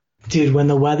Dude, when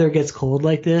the weather gets cold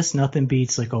like this, nothing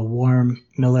beats like a warm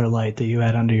Miller Lite that you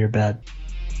had under your bed.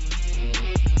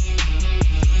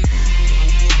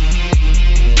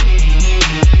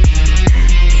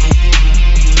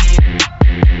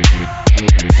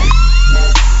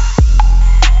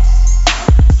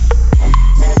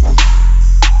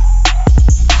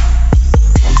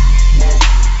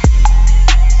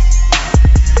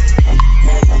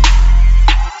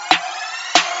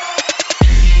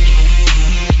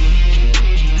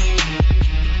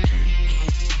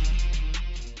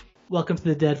 Welcome to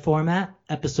the Dead Format,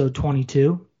 episode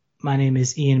 22. My name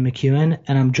is Ian McEwen,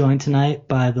 and I'm joined tonight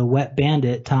by the wet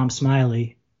bandit, Tom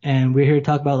Smiley, and we're here to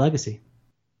talk about Legacy.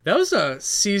 That was a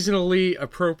seasonally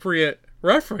appropriate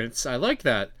reference. I like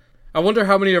that. I wonder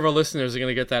how many of our listeners are going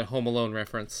to get that Home Alone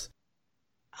reference.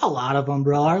 A lot of them,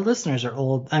 bro. Our listeners are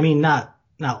old. I mean, not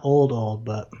old,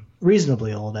 but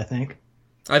reasonably old, I think.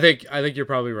 I think you're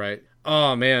probably right.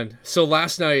 Oh, man. So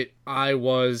last night, I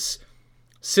was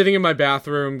sitting in my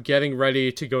bathroom, getting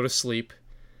ready to go to sleep,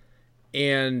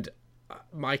 and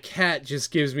my cat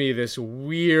just gives me this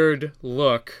weird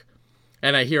look,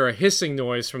 and I hear a hissing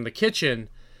noise from the kitchen.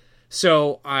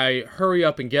 So I hurry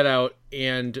up and get out,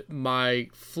 and my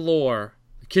floor,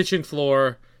 the kitchen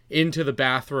floor into the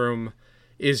bathroom,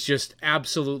 is just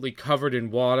absolutely covered in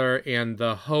water, and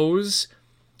the hose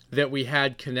that we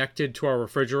had connected to our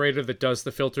refrigerator that does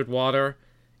the filtered water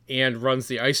and runs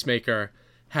the ice maker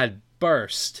had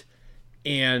burst,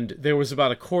 and there was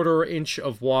about a 1/4 inch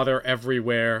of water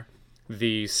everywhere.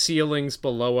 The ceilings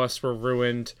below us were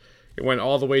ruined. It went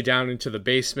all the way down into the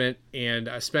basement, and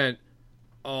I spent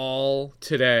all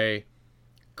today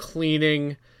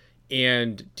cleaning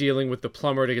and dealing with the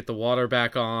plumber to get the water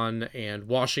back on and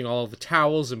washing all of the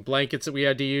towels and blankets that we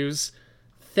had to use.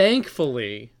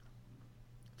 Thankfully,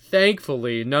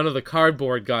 none of the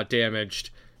cardboard got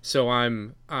damaged, so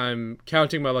I'm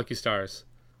counting my lucky stars.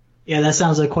 Yeah, that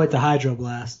sounds like quite the hydro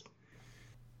blast.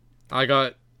 I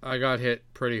got hit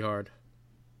pretty hard.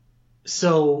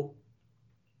 So,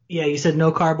 yeah, you said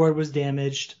no cardboard was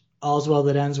damaged. All's well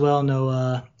that ends well.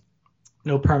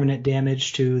 No permanent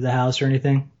damage to the house or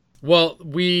anything. Well,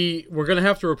 we're gonna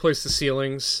have to replace the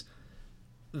ceilings,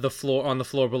 on the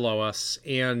floor below us,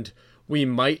 and we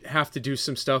might have to do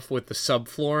some stuff with the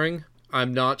subflooring.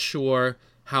 I'm not sure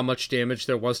how much damage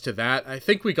there was to that. I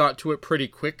think we got to it pretty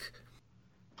quick.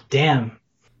 Damn.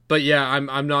 But yeah,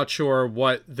 I'm not sure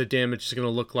what the damage is going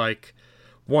to look like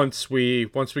once we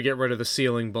get rid of the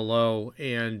ceiling below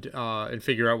and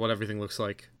figure out what everything looks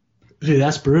like. Dude,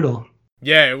 that's brutal.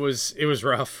 Yeah, it was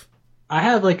rough. I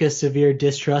have like a severe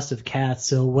distrust of cats,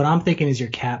 so what I'm thinking is your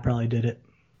cat probably did it.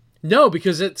 No,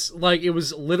 because it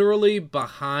was literally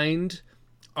behind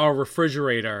our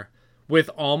refrigerator with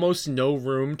almost no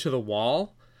room to the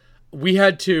wall. We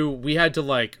had to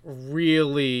like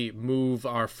really move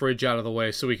our fridge out of the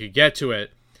way so we could get to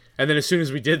it. And then as soon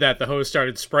as we did that, the hose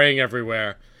started spraying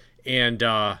everywhere. And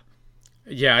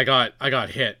yeah, I got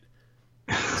hit.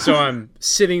 So I'm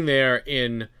sitting there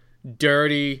in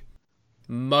dirty,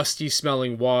 musty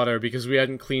smelling water because we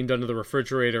hadn't cleaned under the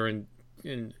refrigerator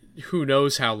in who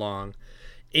knows how long.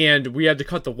 And we had to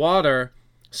cut the water,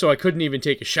 so I couldn't even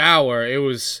take a shower. It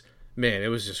was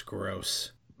just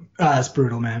gross. That's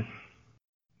brutal, man.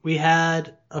 We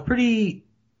had a pretty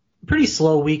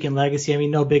slow week in Legacy. I mean,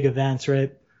 no big events,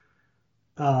 right?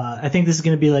 I think this is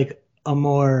going to be like a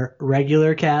more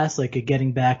regular cast, like a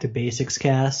getting back to basics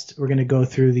cast. We're going to go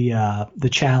through the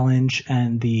challenge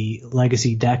and the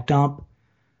Legacy deck dump,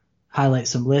 highlight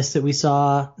some lists that we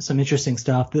saw, some interesting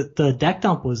stuff. The deck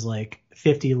dump was like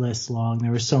 50 lists long.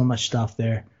 There was so much stuff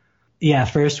there. Yeah,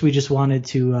 first we just wanted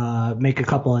to make a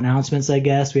couple announcements, I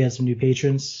guess. We had some new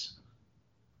patrons.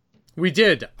 We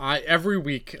did. Every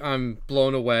week I'm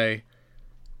blown away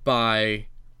by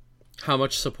how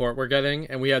much support we're getting,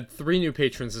 and we had 3 new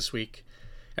patrons this week,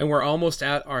 and we're almost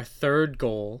at our 3rd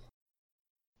goal.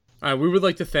 We would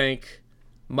like to thank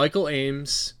Michael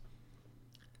Ames,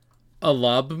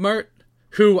 Alabmert,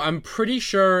 who I'm pretty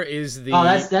sure is the... Oh,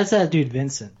 that's that dude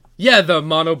Vincent. Yeah, the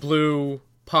mono blue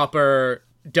popper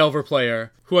Delver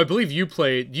player, who I believe you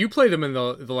played. You played him in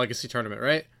the Legacy tournament,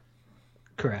 right?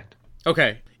 Correct.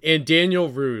 Okay. And Daniel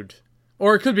Rude.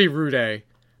 Or it could be Rude,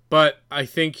 but I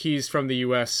think he's from the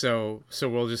US, so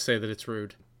we'll just say that it's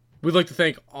Rude. We'd like to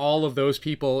thank all of those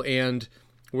people, and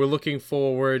we're looking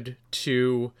forward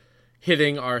to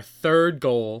hitting our 3rd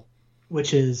goal.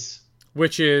 Which is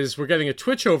we're getting a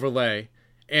Twitch overlay,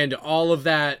 and all of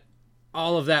that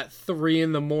 3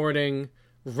 a.m.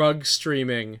 rug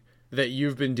streaming that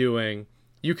you've been doing.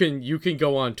 You can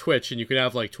go on Twitch and you can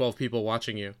have like 12 people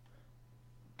watching you.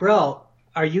 Bro,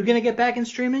 are you going to get back in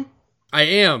streaming? I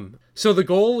am. So the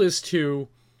goal is to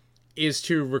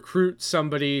recruit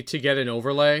somebody to get an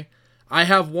overlay. I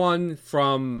have one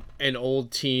from an old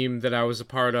team that I was a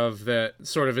part of that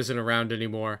sort of isn't around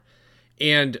anymore.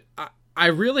 And I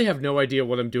really have no idea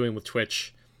what I'm doing with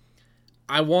Twitch.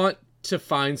 I want to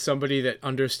find somebody that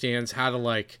understands how to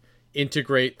like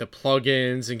integrate the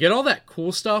plugins and get all that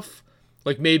cool stuff.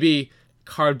 Like maybe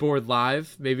Cardboard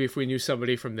Live, maybe if we knew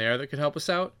somebody from there that could help us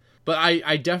out. But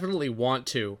I definitely want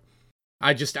to.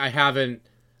 I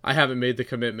haven't made the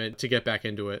commitment to get back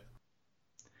into it.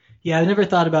 Yeah, I've never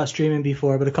thought about streaming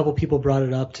before, but a couple people brought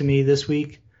it up to me this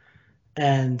week.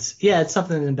 And yeah, it's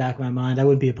something in the back of my mind I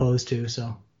wouldn't be opposed to,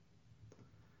 so.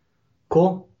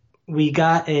 Cool. We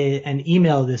got an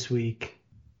email this week.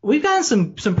 We've gotten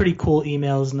some pretty cool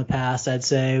emails in the past, I'd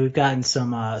say. We've gotten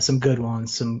some good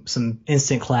ones, some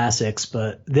instant classics,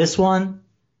 but this one,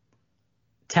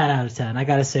 10 out of 10. I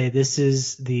gotta say, this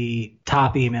is the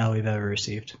top email we've ever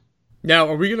received. Now,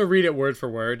 are we going to read it word for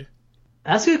word?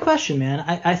 That's a good question, man.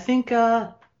 I think,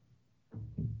 yeah,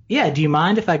 do you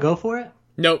mind if I go for it?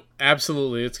 Nope,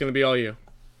 absolutely. It's going to be all you.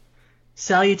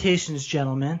 Salutations,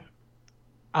 gentlemen.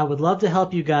 I would love to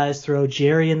help you guys throw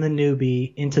Jerry and the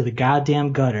newbie into the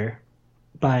goddamn gutter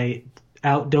by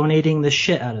donating the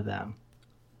shit out of them.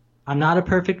 I'm not a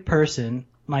perfect person.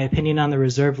 My opinion on the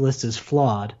reserve list is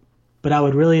flawed, but I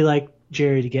would really like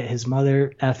Jerry to get his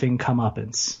mother effing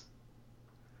comeuppance.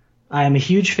 I am a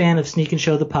huge fan of Sneak and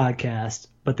Show the podcast,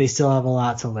 but they still have a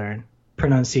lot to learn,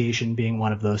 pronunciation being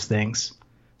one of those things.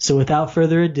 So without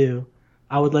further ado,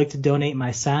 I would like to donate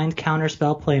my signed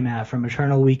Counterspell playmat from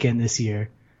Eternal Weekend this year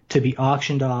to be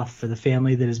auctioned off for the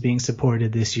family that is being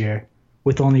supported this year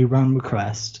with only one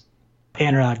request.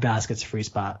 Anurag Das gets a free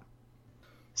spot.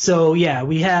 So yeah,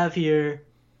 we have here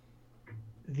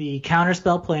the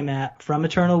Counterspell playmat from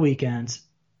Eternal Weekends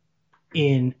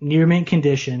in near mint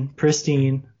condition,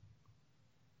 pristine,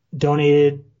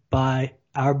 donated by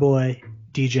our boy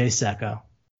DJ Secco.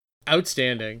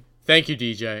 Outstanding. Thank you,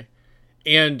 DJ.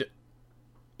 And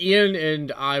Ian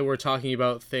and I were talking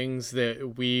about things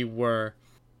that we were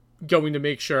going to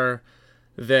make sure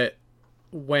that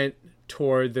went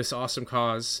toward this awesome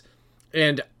cause.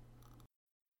 And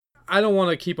I don't want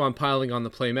to keep on piling on the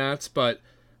playmats, but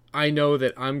I know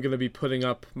that I'm going to be putting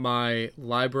up my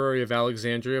Library of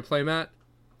Alexandria playmat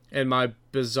and my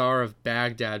Bazaar of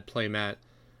Baghdad playmat,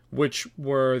 which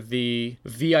were the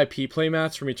VIP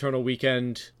playmats from Eternal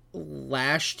Weekend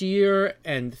last year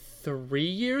and 3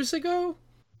 years ago?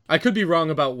 I could be wrong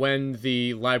about when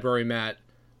the library mat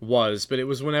was, but it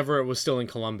was whenever it was still in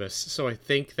Columbus, so I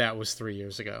think that was 3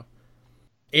 years ago.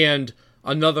 And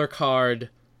another card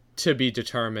to be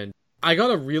determined. I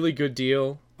got a really good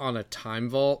deal on a Time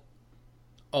Vault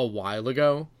a while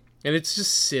ago, and it's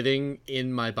just sitting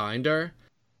in my binder.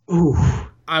 Ooh.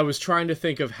 I was trying to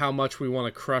think of how much we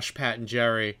want to crush Pat and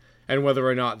Jerry, and whether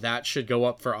or not that should go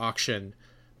up for auction.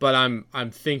 But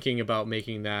I'm thinking about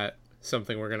making that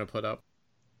something we're gonna put up.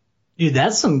 Dude,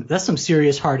 that's some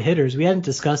serious hard hitters. We hadn't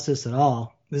discussed this at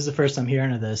all. This is the first I'm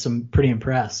hearing of this. I'm pretty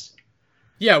impressed.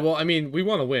 Yeah, well, I mean, we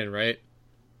want to win, right?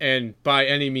 And by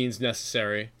any means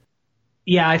necessary.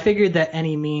 Yeah, I figured that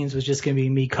any means was just going to be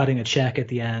me cutting a check at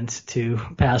the end to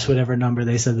pass whatever number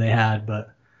they said they had,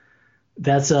 but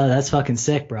that's fucking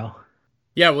sick, bro.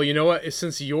 Yeah, well, you know what?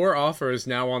 Since your offer is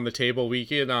now on the table, we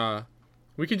can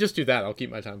just do that. I'll keep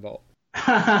my Time Vault.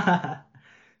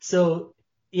 So,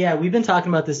 yeah, we've been talking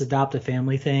about this adopt a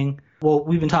family thing. Well,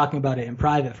 we've been talking about it in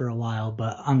private for a while,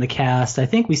 but on the cast, I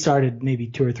think we started maybe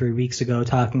 2 or 3 weeks ago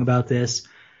talking about this,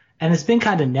 and it's been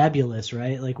kind of nebulous,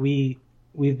 right? Like we've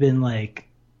been like,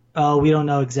 oh, we don't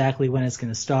know exactly when it's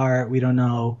going to start. We don't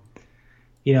know,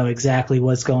 exactly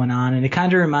what's going on. And it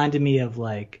kind of reminded me of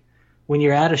like when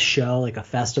you're at a show, like a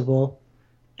festival,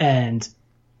 and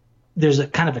there's a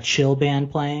kind of a chill band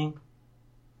playing,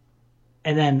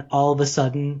 and then all of a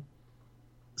sudden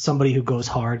somebody who goes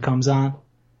hard comes on.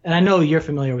 And I know you're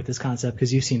familiar with this concept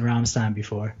because you've seen Rammstein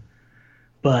before,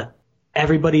 but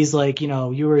everybody's like,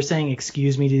 you were saying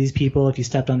excuse me to these people if you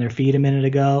stepped on their feet a minute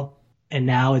ago, and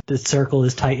now the circle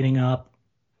is tightening up.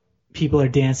 People are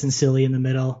dancing silly in the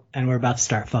middle, and we're about to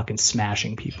start fucking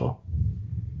smashing people.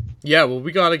 Yeah, well,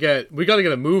 we gotta get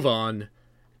a move on.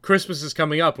 Christmas is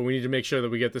coming up, and we need to make sure that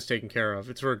we get this taken care of.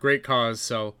 It's for a great cause,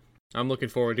 so I'm looking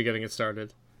forward to getting it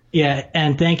started. Yeah,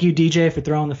 and thank you, DJ, for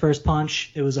throwing the first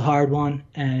punch. It was a hard one,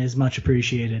 and is much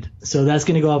appreciated. So that's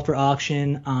going to go up for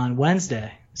auction on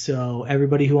Wednesday. So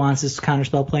everybody who wants this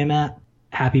Counterspell playmat,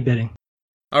 happy bidding.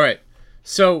 All right.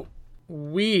 So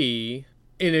we,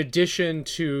 in addition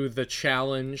to the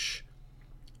challenge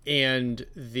and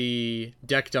the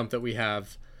deck dump that we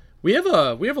have, We have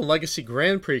a Legacy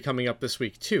Grand Prix coming up this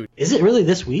week too. Is it really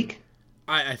this week?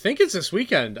 I think it's this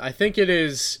weekend. I think it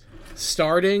is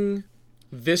starting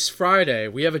this Friday.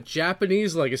 We have a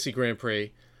Japanese Legacy Grand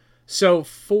Prix. So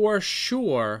for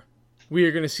sure, we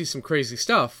are going to see some crazy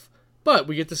stuff, but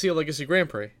we get to see a Legacy Grand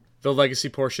Prix. The Legacy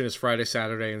portion is Friday,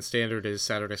 Saturday, and Standard is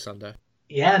Saturday, Sunday.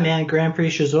 Yeah, man, Grand Prix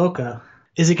Shizuoka.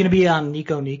 Is it going to be on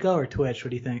Nico Nico or Twitch?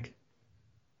 What do you think?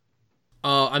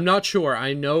 I'm not sure.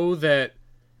 I know that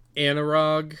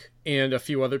Anurag and a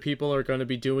few other people are going to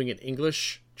be doing an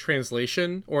English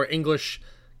translation or English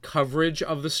coverage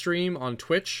of the stream on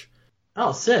Twitch.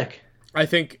 Oh, sick. I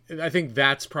think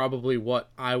that's probably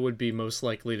what I would be most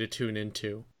likely to tune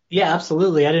into. Yeah,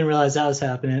 absolutely. I didn't realize that was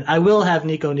happening. I will have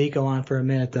Nico Nico on for a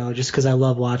minute, though, just because I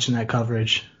love watching that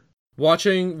coverage.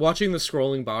 Watching the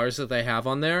scrolling bars that they have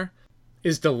on there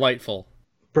is delightful.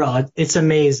 Bro, it's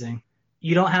amazing.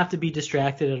 You don't have to be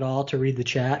distracted at all to read the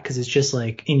chat because it's just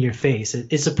like in your face.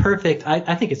 It's a perfect,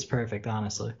 I think it's perfect,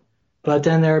 honestly. But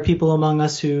then there are people among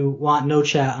us who want no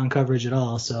chat on coverage at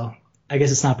all, so I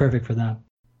guess it's not perfect for them.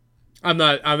 I'm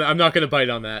not going to bite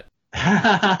on that.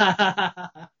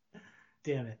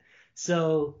 Damn it.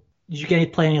 So, did you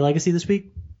play any Legacy this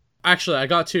week? Actually, I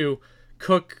got to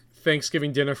cook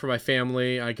Thanksgiving dinner for my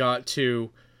family. I got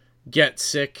to get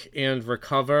sick and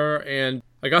recover, and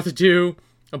I got to do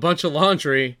a bunch of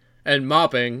laundry and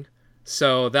mopping.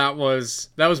 So that was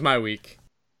my week.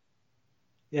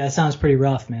 Yeah, it sounds pretty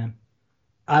rough, man.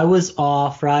 I was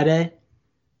off Friday,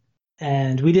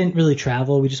 and we didn't really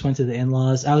travel. We just went to the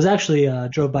in-laws. I was actually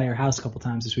drove by your house a couple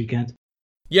times this weekend.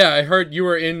 Yeah, I heard you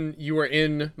were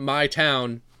in my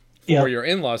town for your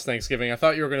in-laws Thanksgiving. I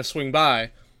thought you were going to swing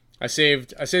by. I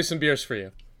saved some beers for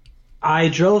you. I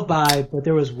drove by, but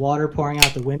there was water pouring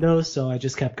out the windows, so I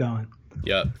just kept going.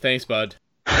 Yep, thanks, bud.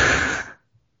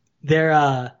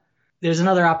 There's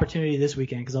another opportunity this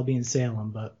weekend because I'll be in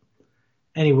Salem. But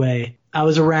anyway, I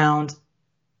was around,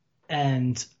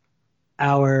 and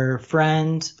our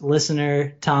friend,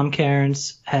 listener, Tom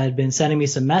Cairns, had been sending me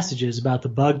some messages about the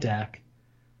bug deck.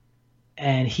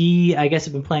 And he, I guess,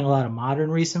 had been playing a lot of Modern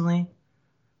recently,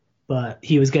 but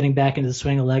he was getting back into the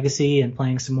swing of Legacy and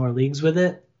playing some more leagues with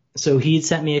it. So he'd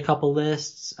sent me a couple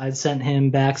lists. I'd sent him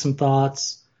back some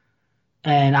thoughts.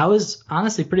 And I was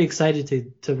honestly pretty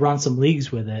excited to run some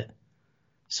leagues with it.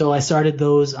 So I started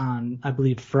those on, I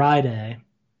believe, Friday,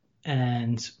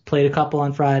 and played a couple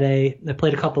on Friday. I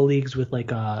played a couple leagues with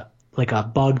like a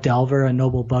Bug Delver, a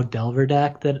Noble Bug Delver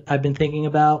deck that I've been thinking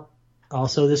about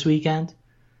also this weekend.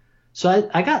 So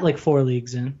I got like 4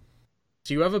 leagues in.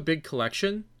 Do you have a big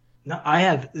collection? No, I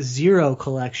have 0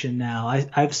 collection now.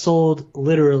 I've sold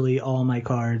literally all my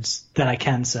cards that I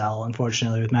can sell.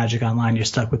 Unfortunately, with Magic Online, you're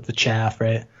stuck with the chaff,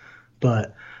 right?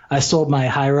 But I sold my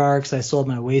Hierarchs, I sold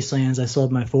my Wastelands, I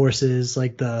sold my Forces,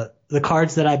 like the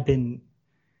cards that I've been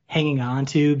hanging on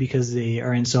to because they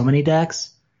are in so many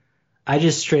decks. I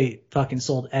just straight fucking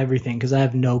sold everything because I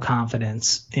have no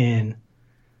confidence in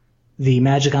the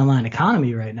Magic Online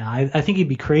economy right now. I think it'd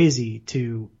be crazy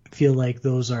to feel like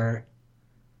those are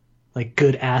like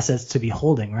good assets to be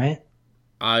holding, right?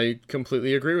 I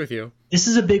completely agree with you. This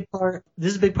is a big part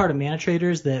of Mana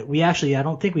Traders that I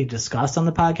don't think we've discussed on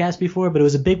the podcast before, but it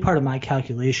was a big part of my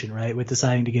calculation, right, with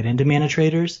deciding to get into Mana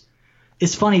Traders.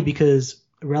 It's funny because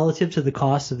relative to the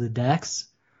cost of the decks,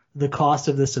 the cost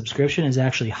of the subscription is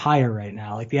actually higher right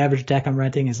now. Like the average deck I'm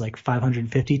renting is like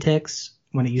 550 ticks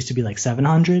when it used to be like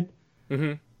 700.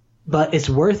 Mm-hmm. But it's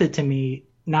worth it to me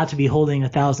not to be holding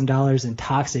 $1,000 in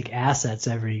toxic assets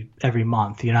every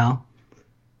month, you know?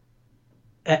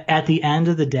 At the end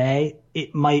of the day,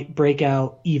 it might break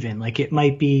out even. Like it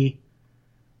might be,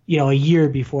 a year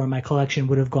before my collection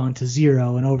would have gone to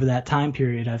 0, and over that time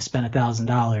period, I've spent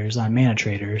 $1,000 on Mana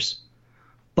Traders.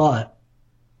 But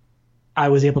I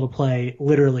was able to play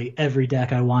literally every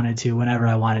deck I wanted to whenever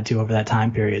I wanted to over that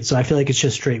time period. So I feel like it's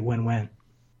just straight win-win.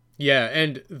 Yeah,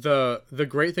 and the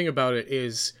great thing about it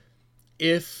is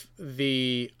if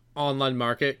the online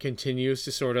market continues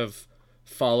to sort of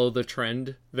follow the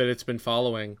trend that it's been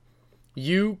following,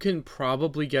 you can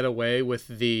probably get away with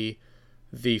the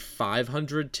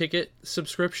 500 ticket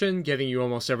subscription getting you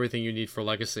almost everything you need for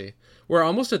Legacy. We're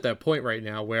almost at that point right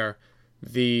now where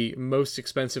the most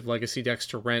expensive Legacy decks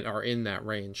to rent are in that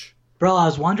range. Bro, I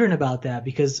was wondering about that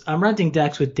because I'm renting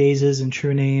decks with Dazes and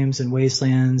True Names and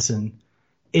Wastelands, and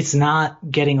it's not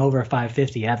getting over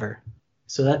 550 ever.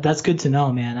 So that's good to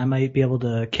know, man. I might be able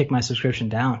to kick my subscription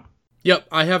down. Yep,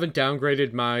 I haven't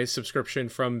downgraded my subscription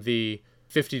from the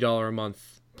 $50 a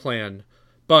month plan,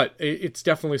 but it's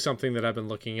definitely something that I've been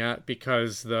looking at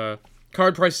because the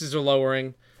card prices are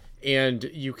lowering and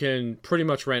you can pretty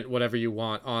much rent whatever you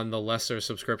want on the lesser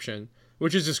subscription,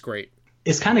 which is just great.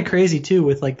 It's kind of crazy too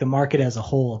with like the market as a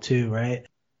whole too, right?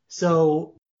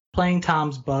 So playing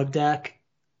Tom's bug deck,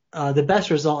 the best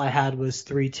result I had was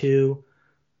 3-2.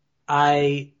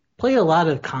 I played a lot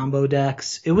of combo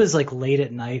decks. It was like late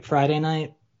at night, Friday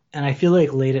night, and I feel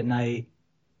like late at night,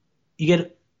 you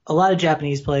get a lot of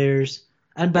Japanese players,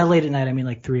 and by late at night I mean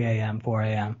like 3 a.m., 4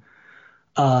 a.m.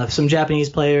 Some Japanese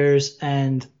players,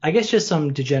 and I guess just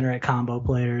some degenerate combo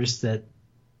players that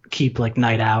keep like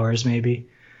night hours maybe.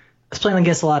 I was playing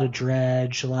against a lot of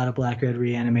Dredge, a lot of Black Red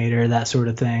Reanimator, that sort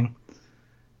of thing.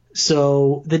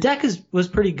 So the deck was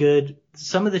pretty good.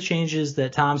 Some of the changes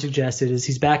that Tom suggested is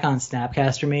he's back on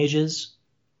Snapcaster Mages,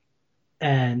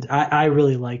 and I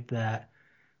really liked that.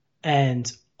 And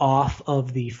off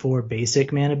of the 4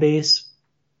 basic mana base.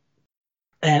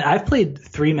 And I've played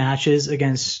 3 matches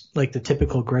against like the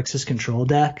typical Grixis control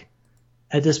deck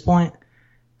at this point.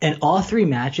 And all 3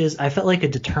 matches, I felt like a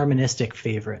deterministic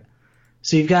favorite.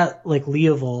 So you've got like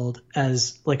Leovold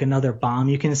as like another bomb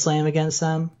you can slam against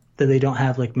them that they don't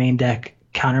have like main deck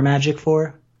counter magic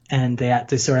for, and they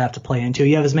sort of have to play into.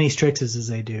 You have as many Strixes as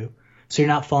they do, so you're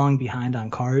not falling behind on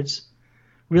cards.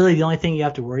 Really, the only thing you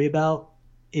have to worry about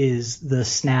is the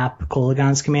Snap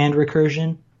Kolaghan's Command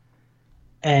recursion,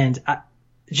 and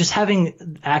just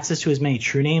having access to as many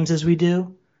true names as we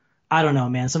do. I don't know,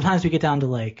 man. Sometimes we get down to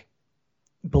like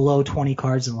below 20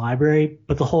 cards in library,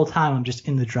 but the whole time I'm just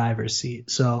in the driver's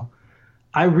seat. So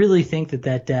I really think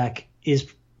that deck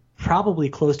is probably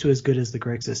close to as good as the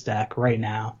Grixis deck right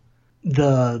now.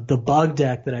 The bug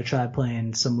deck that I tried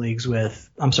playing some leagues with,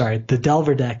 the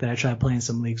Delver deck that I tried playing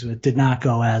some leagues with did not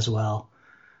go as well.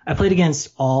 I played against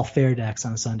all fair decks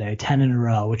on Sunday, 10 in a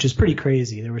row, which is pretty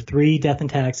crazy. There were 3 Death and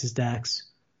Taxes decks,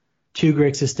 2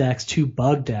 Grixis decks, 2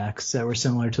 bug decks that were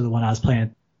similar to the one I was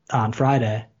playing on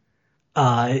Friday.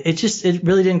 It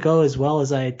really didn't go as well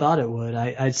as I thought it would.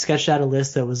 I sketched out a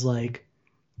list that was like,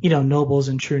 nobles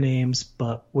and true names,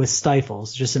 but with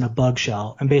stifles, just in a bug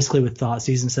shell, and basically with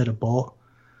Thoughtseize instead of Bolt.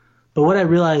 But what I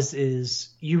realized is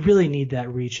you really need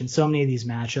that reach in so many of these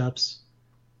matchups.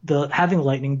 Having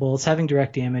lightning bolts, having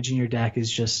direct damage in your deck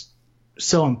is just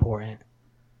so important.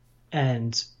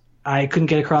 And I couldn't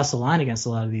get across the line against a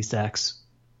lot of these decks.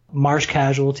 Marsh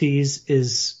Casualties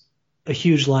is a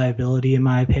huge liability in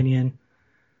my opinion.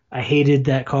 I hated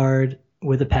that card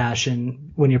with a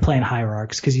passion when you're playing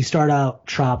Hierarchs, because you start out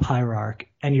Trop Hierarch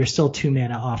and you're still 2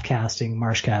 mana off casting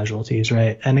Marsh Casualties,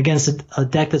 right? And against a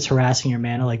deck that's harassing your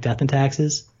mana like Death and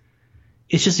Taxes,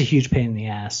 it's just a huge pain in the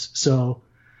ass. So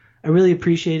I really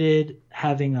appreciated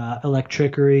having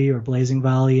Electrickery or Blazing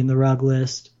Volley in the rug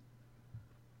list.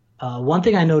 One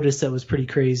thing I noticed that was pretty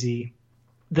crazy,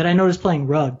 that I noticed playing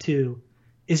rug too,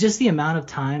 is just the amount of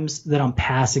times that I'm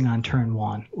passing on turn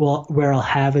 1, where I'll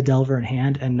have a Delver in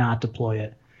hand and not deploy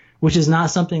it, which is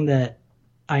not something that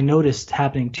I noticed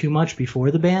happening too much before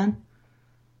the ban.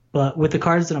 But with the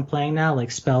cards that I'm playing now,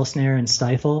 like Spell Snare and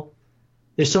Stifle,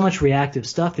 there's so much reactive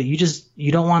stuff that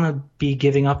you don't want to be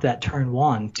giving up that turn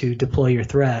 1 to deploy your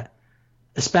threat,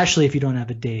 especially if you don't have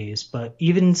a Daze. But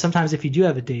even sometimes if you do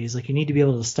have a Daze, like you need to be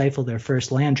able to stifle their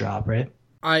first land drop, right?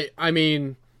 I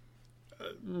mean,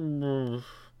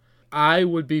 I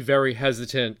would be very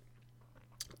hesitant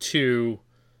to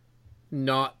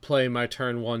not play my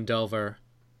turn 1 Delver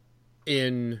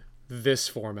in this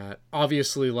format.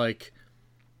 Obviously, like,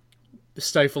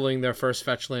 stifling their first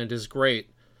fetch land is great,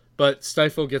 but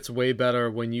Stifle gets way better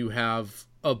when you have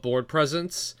a board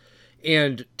presence,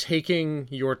 and taking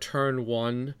your turn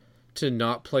 1 to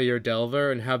not play your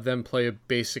Delver and have them play a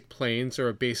basic Plains or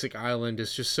a basic Island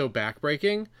is just so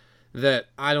backbreaking that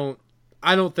I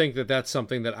don't think that that's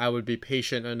something that I would be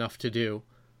patient enough to do.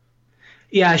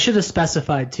 Yeah, I should have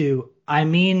specified too. I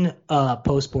mean,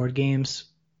 post-board games.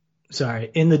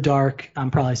 Sorry, in the dark,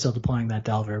 I'm probably still deploying that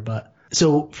Delver. But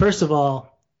so first of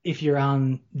all, if you're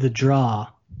on the draw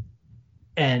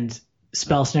and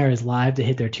Spell Snare is live to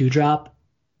hit their 2-drop,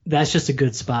 that's just a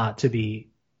good spot to be,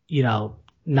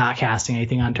 not casting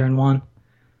anything on turn 1.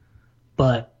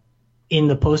 But in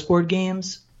the post-board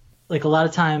games, like a lot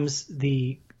of times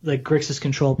the Grixis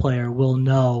control player will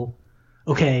know,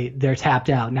 okay, they're tapped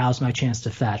out. Now's my chance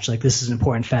to fetch. Like, this is an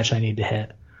important fetch I need to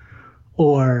hit.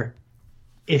 Or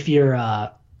if you're,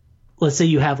 let's say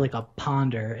you have like a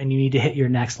Ponder and you need to hit your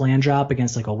next land drop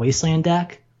against like a Wasteland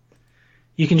deck,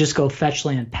 you can just go fetch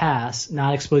land, pass,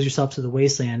 not expose yourself to the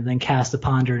Wasteland, and then cast a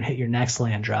Ponder and hit your next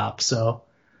land drop. So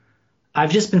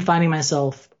I've just been finding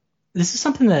myself, this is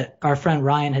something that our friend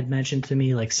Ryan had mentioned to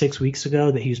me like 6 weeks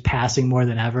ago, that he was passing more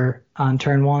than ever on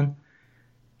turn 1.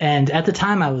 And at the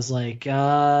time I was like,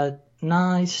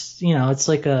 Nice. It's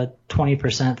like a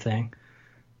 20% thing.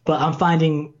 But I'm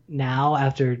finding now,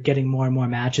 after getting more and more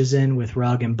matches in with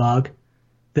Rug and Bug,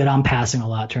 that I'm passing a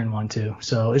lot turn 1 too.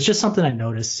 So it's just something I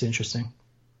noticed. It's interesting.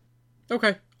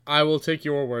 Okay. I will take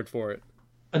your word for it.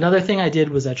 Another thing I did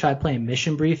was I tried playing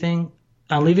Mission Briefing.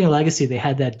 On Leaving a Legacy, they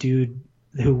had that dude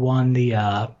who won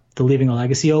the Leaving a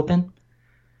Legacy Open.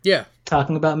 Yeah.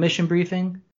 Talking about Mission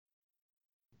Briefing.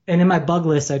 And in my bug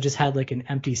list, I just had like an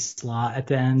empty slot at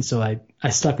the end, so I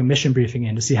stuck a Mission Briefing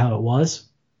in to see how it was.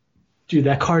 Dude,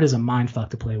 that card is a mindfuck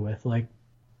to play with. Like,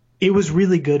 it was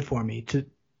really good for me, to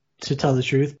tell the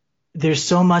truth. There's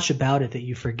so much about it that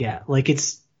you forget. Like,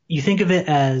 you think of it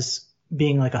as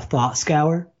being like a thought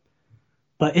scour,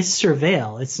 but it's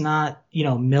surveil. It's not,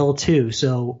 mill 2.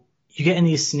 So you get in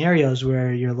these scenarios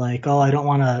where you're like, oh, I don't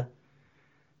want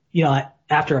to,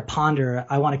 after a ponder,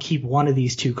 I want to keep one of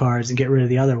these 2 cards and get rid of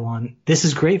the other one. This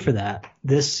is great for that.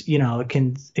 This, it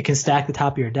can stack the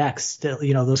top of your decks. Still,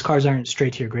 those cards aren't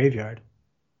straight to your graveyard.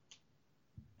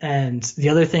 And the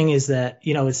other thing is that,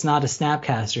 it's not a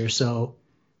Snapcaster, so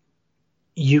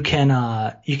you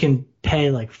can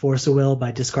pay like Force of Will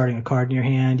by discarding a card in your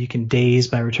hand. You can daze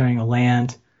by returning a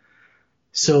land.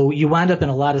 So you wind up in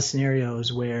a lot of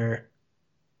scenarios where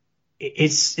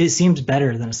it seems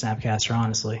better than a Snapcaster,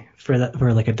 honestly, for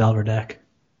like a Delver deck.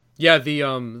 Yeah,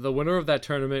 the winner of that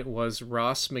tournament was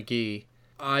Ross McGee.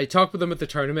 I talked with them at the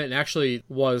tournament and actually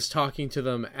was talking to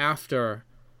them after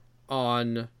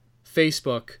on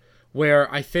Facebook,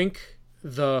 where I think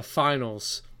the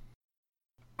finals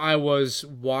I was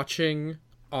watching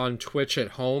on Twitch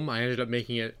at home. I ended up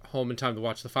making it home in time to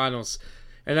watch the finals,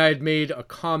 and I had made a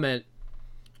comment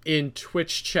in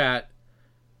Twitch chat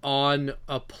on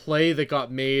a play that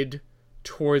got made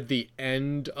toward the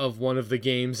end of one of the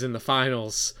games in the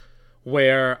finals,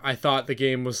 where I thought the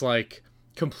game was like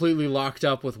completely locked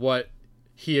up with what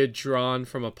he had drawn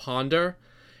from a ponder,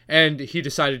 and he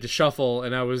decided to shuffle,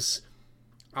 and I was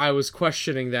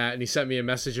questioning that, and he sent me a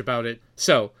message about it.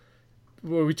 So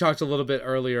we talked a little bit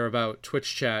earlier about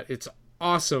Twitch chat. It's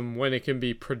awesome when it can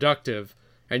be productive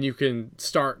and you can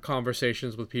start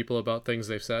conversations with people about things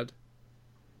they've said.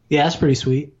 Yeah, that's pretty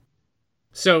sweet.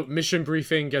 So Mission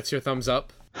Briefing gets your thumbs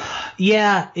up?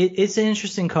 Yeah, it's an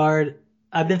interesting card.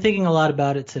 I've been thinking a lot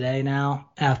about it today now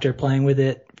after playing with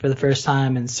it for the first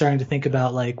time and starting to think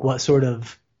about like what sort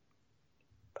of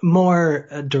more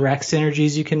direct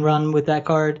synergies you can run with that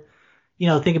card.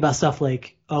 Think about stuff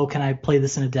like, oh, can I play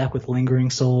this in a deck with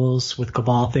Lingering Souls, with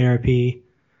Cabal Therapy,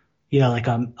 like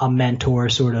a mentor,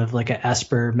 sort of like a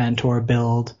Esper mentor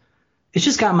build. It's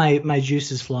just got my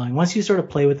juices flowing. Once you sort of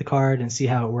play with the card and see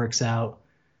how it works out,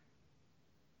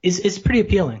 it's pretty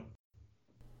appealing.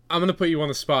 I'm going to put you on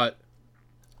the spot.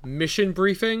 Mission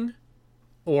Briefing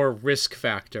or Risk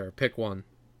Factor? Pick one.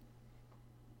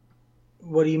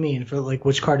 What do you mean? For like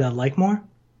which card I like more?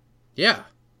 Yeah.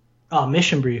 Oh,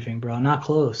 Mission Briefing, bro. Not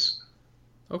close.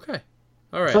 Okay.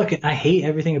 All right. Fucking, I hate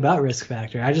everything about Risk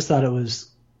Factor. I just thought it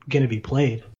was going to be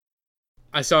played.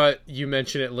 I saw you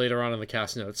mention it later on in the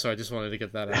cast notes, so I just wanted to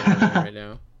get that out right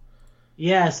now.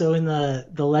 Yeah, so in the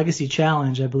Legacy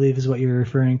Challenge, I believe is what you're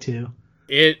referring to.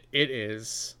 It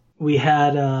is. We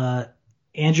had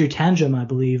Andrew Tenjum, I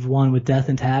believe, won with Death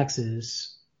and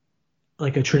Taxes.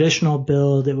 Like a traditional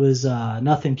build. It was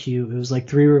nothing cute. It was like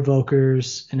 3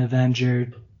 Revokers, an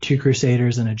Avenger, 2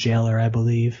 Crusaders, and a Jailer, I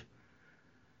believe.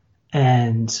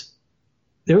 And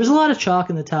there was a lot of chalk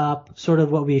in the top, sort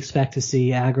of what we expect to see: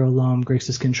 Aggro Loam,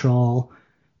 Grixis Control,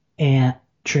 Ant,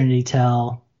 Trinity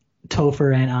Tell,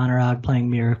 Topher, and Anurag playing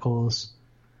Miracles.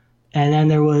 And then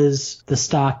there was the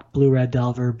stock Blue-Red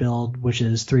Delver build, which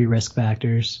is 3 Risk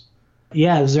Factors.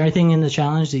 Yeah, was there anything in the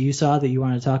challenge that you saw that you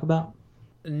wanted to talk about?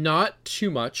 Not too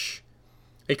much,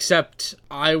 except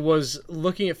I was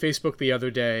looking at Facebook the other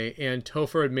day, and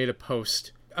Topher had made a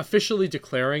post officially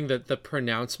declaring that the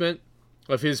pronouncement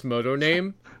of his moto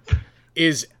name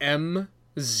is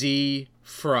MZ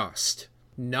Frost.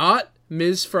 Not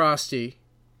Ms. Frosty,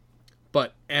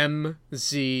 but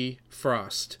MZ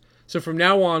Frost. So from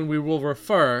now on, we will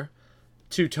refer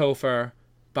to Topher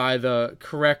by the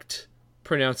correct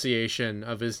pronunciation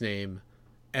of his name,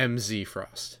 MZ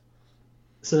Frost.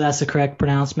 So that's the correct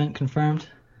pronouncement, confirmed?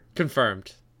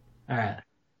 Confirmed. All right.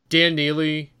 Dan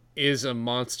Neely is a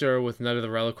monster with Night of the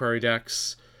Reliquary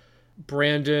decks.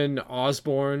 Brandon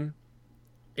Osborne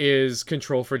is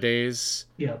Control for Days.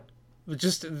 Yep.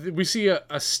 Just, we see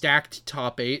a stacked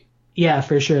top 8. Yeah,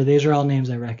 for sure. These are all names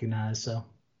I recognize. So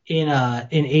in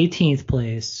 18th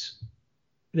place,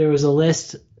 there was a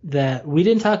list that we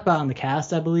didn't talk about on the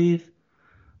cast, I believe,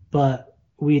 but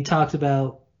we talked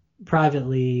about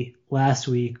privately last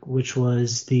week, which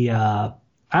was the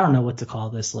I don't know what to call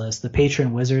this list. The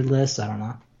patron wizard list. I don't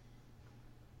know.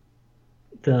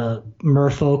 The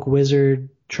merfolk wizard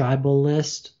tribal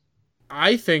list.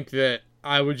 I think that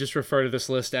I would just refer to this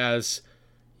list as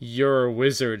 "You're a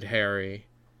Wizard, Harry."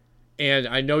 And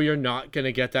I know you're not going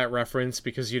to get that reference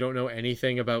because you don't know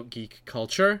anything about geek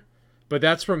culture, but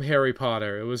that's from Harry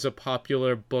Potter. It was a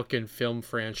popular book and film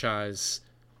franchise.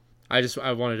 I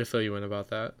wanted to fill you in about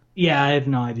that. Yeah, I have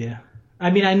no idea. I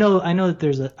mean, I know that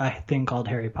there's a thing called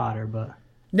Harry Potter, but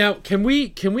now can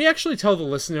we actually tell the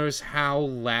listeners how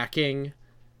lacking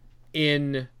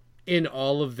in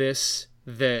all of this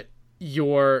that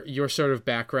your sort of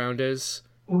background is?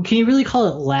 can you really call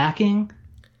it lacking?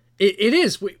 It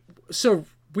is. So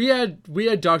we had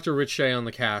Dr. Rich Shea on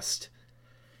the cast,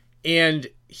 and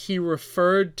he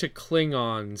referred to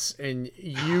Klingons, and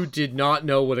you did not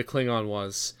know what a Klingon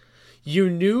was. You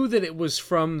knew that it was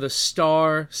from the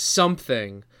star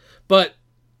something, but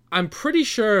I'm pretty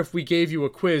sure if we gave you a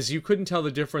quiz, you couldn't tell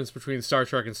the difference between Star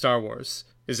Trek and Star Wars.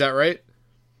 Is that right?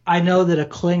 I know that a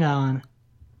Klingon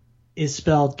is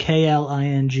spelled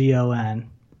Klingon,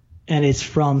 and it's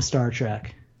from Star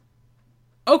Trek.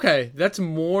 Okay, that's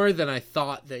more than I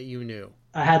thought that you knew.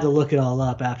 I had to look it all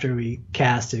up after we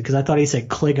cast it because I thought he said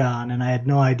Klingon, and I had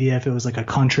no idea if it was like a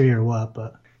country or what.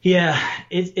 But yeah,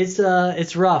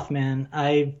 it's rough, man.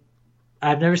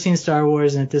 I've never seen Star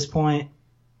Wars, and at this point,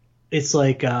 it's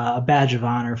like a badge of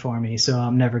honor for me. So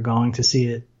I'm never going to see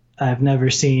it. I've never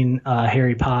seen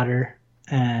Harry Potter,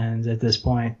 and at this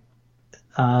point,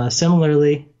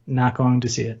 similarly, not going to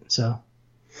see it. So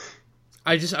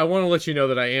I want to let you know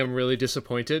that I am really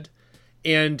disappointed,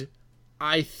 and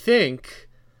I think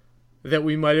that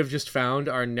we might have just found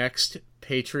our next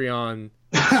Patreon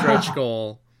stretch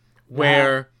goal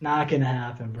where not gonna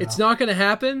happen, bro. It's not gonna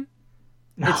happen.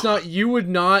 No. It's not. You would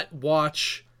not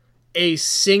watch a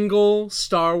single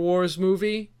Star Wars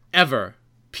movie ever.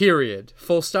 Period.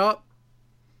 Full stop.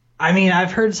 I mean,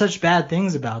 I've heard such bad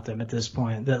things about them at this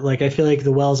point that like I feel like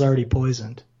the well's already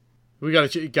poisoned. We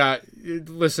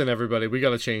listen, everybody. We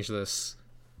gotta change this.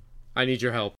 I need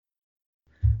your help.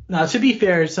 Now, to be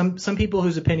fair, some people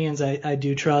whose opinions I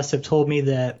do trust have told me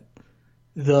that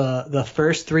the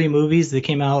first three movies that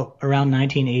came out around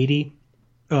 1980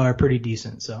 are pretty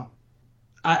decent. So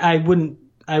I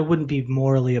wouldn't be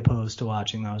morally opposed to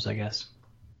watching those, I guess.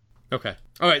 Okay.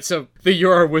 All right. So the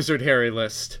You're a Wizard Harry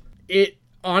list. It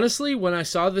honestly, when I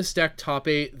saw this deck top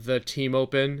 8 the team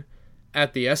open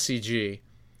at the SCG,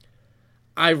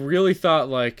 I really thought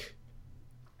like,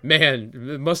 man,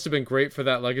 it must have been great for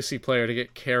that legacy player to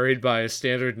get carried by a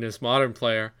standard and his modern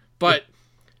player. But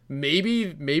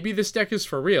maybe this deck is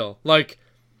for real. Like,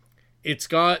 it's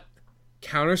got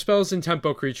counterspells and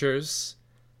tempo creatures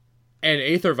and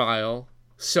Aether Vial,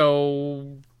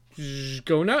 so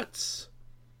go nuts.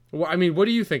 I mean, what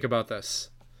do you think about this?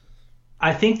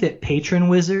 I think that Patron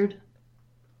Wizard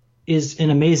is an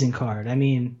amazing card. I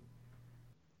mean,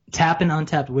 tap and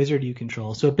untapped wizard you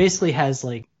control. So it basically has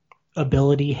like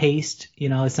ability haste. You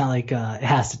know, it's not like it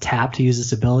has to tap to use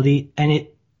this ability, and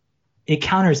it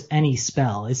counters any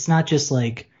spell. It's not just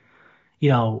like, you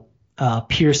know,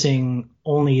 piercing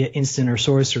only instant or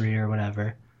sorcery or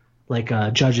whatever, like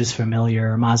Judge's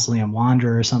Familiar or Mausoleum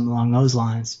Wanderer or something along those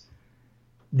lines.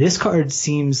 This card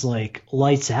seems like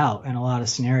lights out in a lot of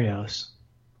scenarios.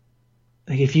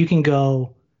 Like if you can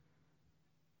go,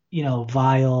 you know,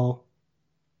 Vial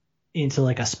into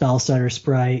like a spell stutter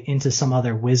sprite into some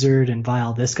other wizard and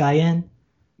Vial this guy in,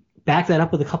 back that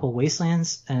up with a couple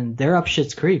wastelands and they're up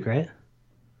shit's creek, right?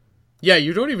 Yeah,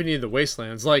 you don't even need the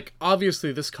wastelands. Like,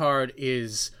 obviously this card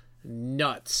is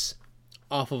nuts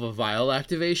off of a Vial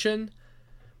activation,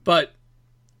 but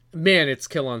man, it's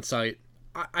kill on sight.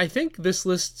 I think this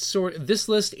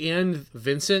list and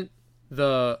Vincent,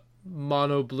 the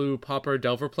mono blue Pauper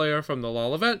Delver player from the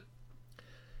LoL event,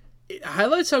 it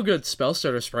highlights how good Spell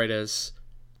Stutter Sprite is.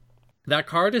 That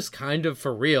card is kind of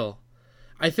for real.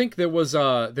 I think there was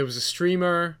a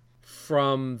streamer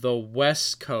from the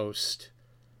West Coast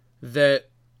that,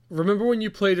 remember when you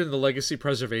played in the Legacy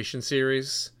Preservation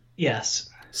series? Yes.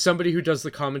 Somebody who does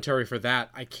the commentary for that.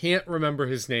 I can't remember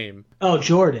his name. Oh,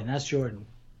 Jordan. That's Jordan.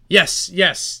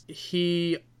 Yes.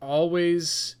 He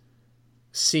always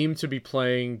seemed to be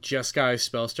playing Jeskai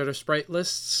Spellstutter Sprite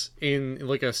lists in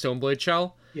like a Stoneblade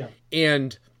shell. Yeah.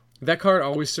 And that card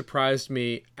always surprised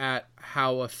me at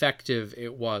how effective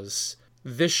it was.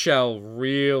 This shell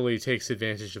really takes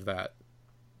advantage of that.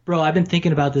 Bro, I've been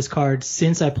thinking about this card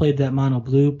since I played that mono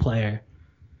blue player.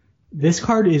 This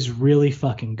card is really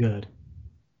fucking good.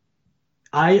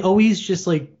 I always just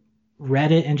like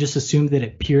read it and just assumed that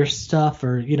it pierced stuff,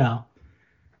 or, you know,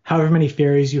 however many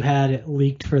fairies you had, it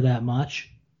leaked for that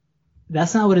much.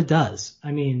 That's not what it does.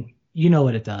 I mean, you know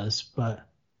what it does, but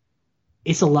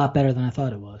it's a lot better than I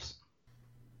thought it was.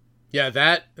 Yeah,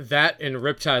 that and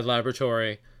Riptide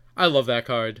Laboratory. I love that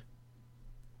card.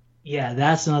 Yeah,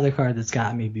 that's another card that's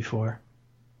got me before.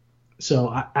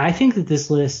 So I think that this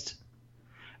list.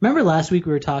 Remember last week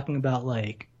we were talking about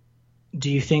like, do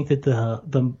you think that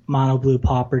the mono blue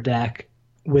pauper deck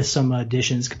with some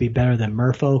additions could be better than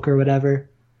Merfolk or whatever?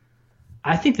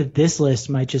 I think that this list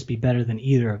might just be better than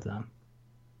either of them.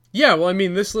 Yeah, well, I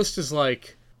mean, this list is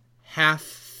like half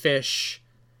fish,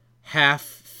 half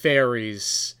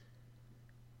fairies,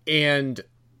 and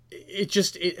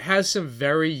it has some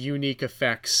very unique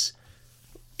effects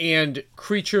and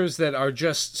creatures that are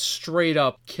just straight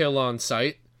up kill on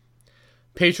sight.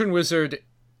 Patron Wizard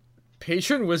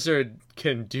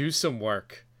can do some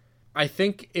work. I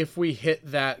think if we hit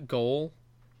that goal,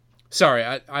 sorry,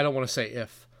 I don't want to say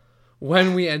if,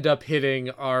 when we end up hitting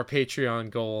our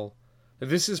Patreon goal,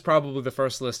 this is probably the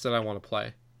first list that I want to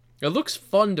play. It looks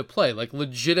fun to play, like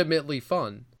legitimately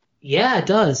fun. Yeah, it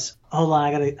does. Hold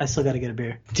on, I still gotta get a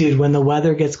beer. Dude, when the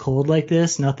weather gets cold like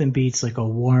this, nothing beats like a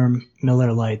warm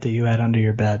Miller Lite that you had under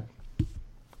your bed.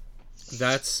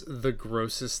 That's the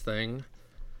grossest thing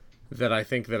that I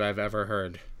think that I've ever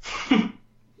heard.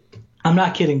 I'm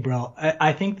not kidding, bro.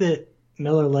 I think that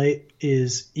Miller Lite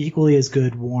is equally as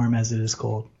good warm as it is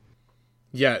cold.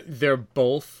 Yeah, they're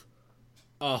both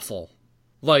awful.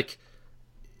 Like,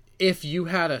 if you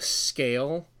had a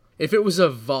scale, if it was a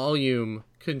volume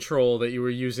control that you were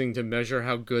using to measure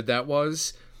how good that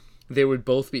was, they would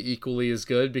both be equally as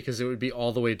good because it would be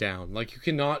all the way down. Like, you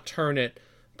cannot turn it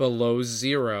below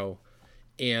 0,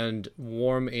 and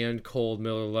warm and cold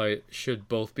Miller Lite should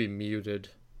both be muted.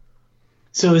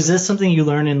 So is this something you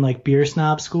learn in like beer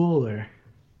snob school or?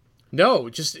 No,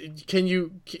 just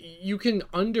you can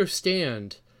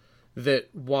understand that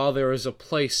while there is a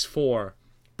place for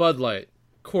Bud Light,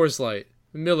 Coors Light,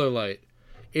 Miller Lite,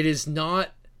 it is not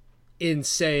in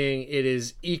saying it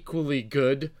is equally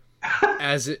good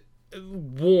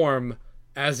warm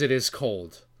as it is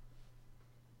cold.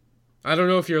 I don't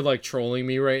know if you're like trolling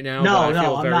me right now, but I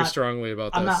feel very strongly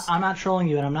about this. I'm not trolling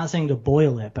you, and I'm not saying to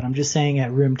boil it, but I'm just saying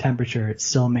at room temperature it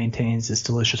still maintains its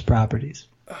delicious properties.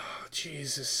 Oh,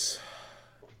 Jesus.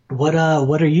 What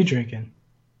are you drinking?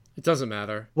 It doesn't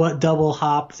matter. What double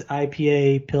hopped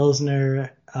IPA,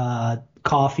 Pilsner,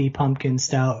 coffee, pumpkin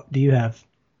stout do you have?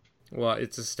 Well,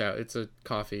 it's a stout. It's a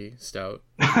coffee stout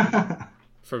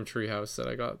from Treehouse that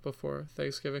I got before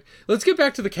Thanksgiving. Let's get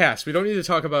back to the cast. We don't need to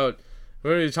talk about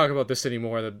this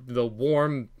anymore. The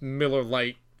warm Miller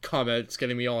Lite comment's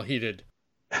getting me all heated.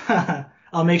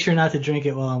 I'll make sure not to drink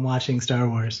it while I'm watching Star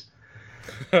Wars.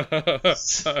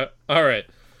 All right.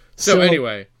 So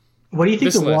anyway, what do you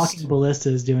think the Walking Ballista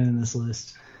is doing in this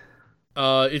list?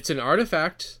 It's an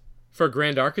artifact for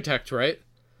Grand Architect, right?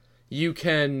 You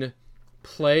can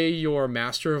play your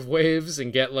Master of Waves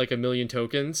and get like 1,000,000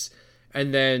 tokens,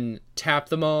 and then tap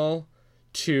them all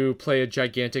to play a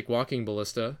gigantic Walking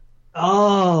Ballista.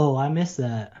 Oh, I missed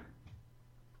that.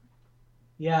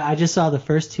 Yeah, I just saw the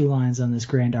first 2 lines on this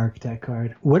Grand Architect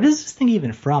card. What is this thing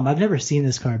even from? I've never seen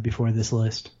this card before this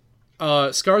list.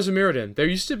 Scars of Mirrodin. There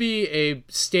used to be a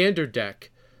standard deck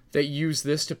that used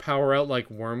this to power out like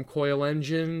worm coil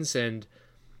engines and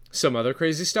some other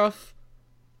crazy stuff.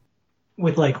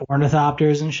 With like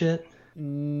ornithopters and shit?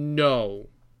 No.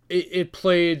 It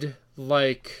played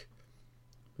like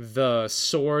the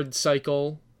sword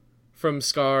cycle from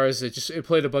Scars. It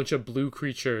played a bunch of blue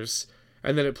creatures,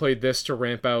 and then it played this to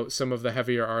ramp out some of the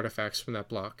heavier artifacts from that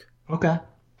block. Okay.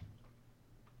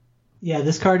 Yeah,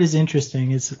 this card is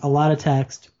interesting. It's a lot of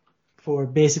text for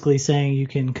basically saying you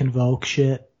can convoke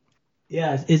shit.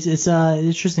 Yeah, it's an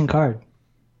interesting card.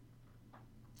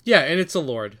 Yeah, and it's a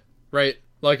Lord, right?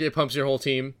 Like, it pumps your whole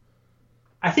team.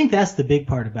 I think that's the big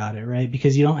part about it, right?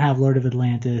 Because you don't have Lord of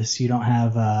Atlantis, you don't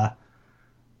have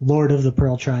Lord of the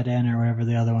Pearl Trident or whatever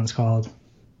the other one's called.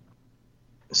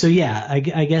 So yeah, I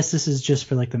guess this is just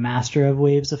for like the Master of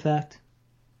Waves effect.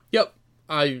 Yep,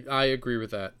 I agree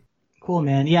with that. Cool,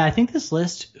 man. Yeah, I think this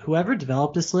list, whoever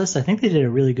developed this list, I think they did a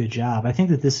really good job. I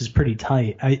think that this is pretty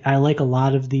tight. I like a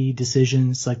lot of the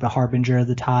decisions, like the Harbinger of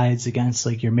the Tides against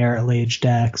like your Merit Lage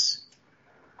decks.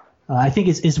 I think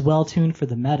it's well tuned for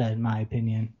the meta, in my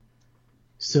opinion.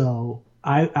 So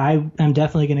I am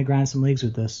definitely going to grind some leagues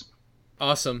with this.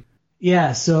 Awesome.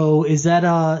 Yeah. So is that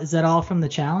all from the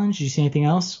challenge? Did you see anything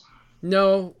else?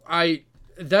 No,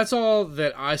 that's all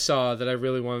that I saw that I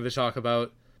really wanted to talk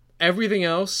about. Everything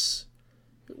else,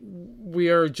 we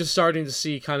are just starting to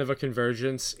see kind of a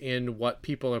convergence in what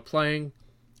people are playing.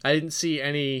 I didn't see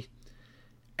any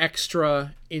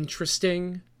extra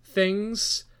interesting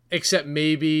things. except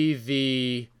maybe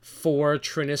the 4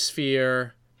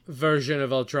 Trinisphere version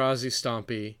of Eldrazi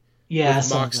Stompy with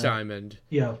Mox Diamond.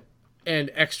 Yeah.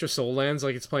 And extra soul lands,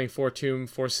 like it's playing 4 Tomb,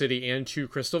 4 City, and 2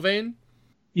 Crystal Vein.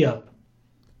 Yeah.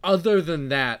 Other than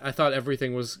that, I thought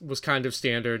everything was kind of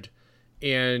standard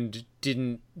and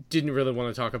didn't really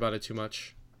want to talk about it too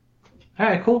much. All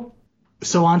right, cool.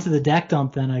 So on to the deck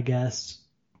dump then, I guess.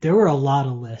 There were a lot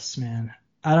of lists, man.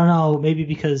 I don't know, maybe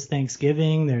because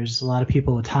Thanksgiving, there's a lot of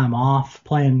people with time off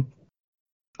playing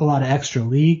a lot of extra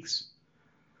leagues.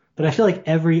 But I feel like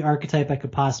every archetype I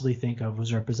could possibly think of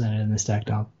was represented in this deck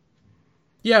dump.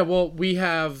 Yeah, well, we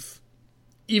have,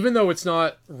 even though it's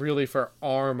not really for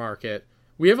our market,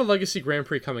 we have a Legacy Grand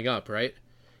Prix coming up, right?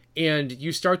 And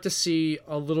you start to see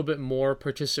a little bit more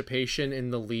participation in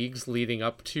the leagues leading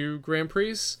up to Grand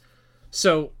Prix.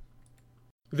 So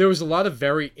there was a lot of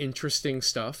very interesting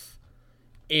stuff.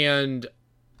 And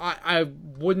I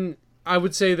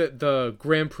would say that the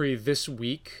Grand Prix this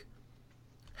week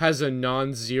has a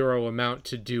non-zero amount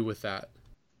to do with that.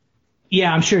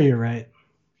 Yeah, I'm sure you're right.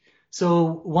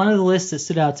 So one of the lists that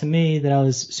stood out to me that I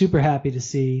was super happy to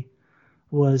see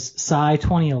was Psy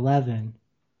 2011.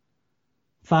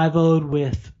 5-0'd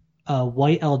with a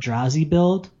white Eldrazi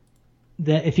build.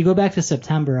 That if you go back to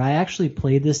September, I actually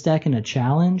played this deck in a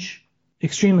challenge.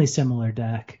 Extremely similar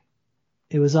deck.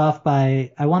 It was off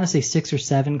by, I want to say 6 or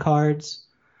 7 cards.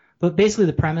 But basically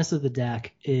the premise of the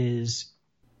deck is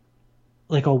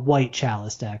like a white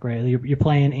Chalice deck, right? You're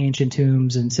playing Ancient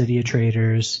Tombs and City of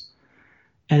Traders.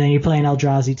 And then you're playing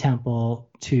Eldrazi Temple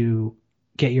to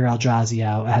get your Eldrazi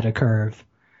out ahead of curve.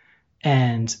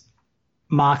 And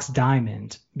Mox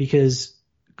Diamond, because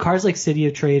cards like City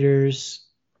of Traders,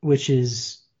 which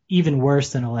is even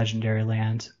worse than a legendary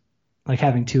land, like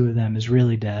having 2 of them is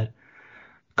really dead.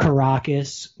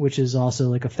 Caracas, which is also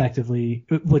like effectively,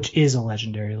 which is a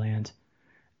legendary land.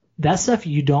 That stuff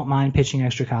you don't mind pitching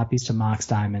extra copies to Mox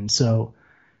Diamond. So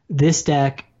this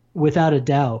deck, without a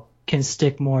doubt, can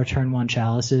stick more turn 1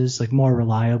 Chalices like more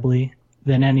reliably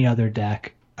than any other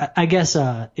deck. I guess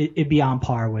it'd be on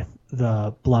par with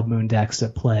the Blood Moon decks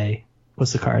that play,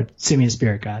 what's the card? Simian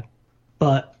Spirit God.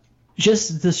 But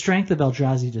just the strength of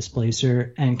Eldrazi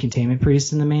Displacer and Containment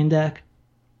Priest in the main deck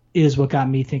is what got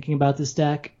me thinking about this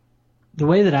deck. The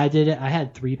way that I did it, I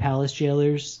had 3 Palace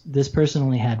Jailers. This person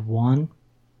only had 1.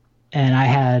 And I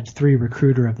had 3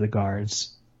 Recruiter of the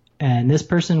Guards. And this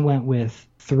person went with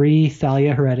 3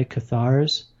 Thalia Heretic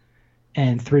Cathars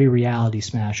and 3 Reality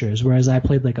Smashers, whereas I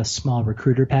played like a small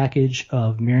Recruiter package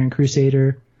of Mirren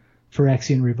Crusader,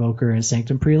 Phyrexian Revoker, and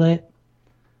Sanctum Prelate.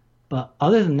 But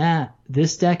other than that,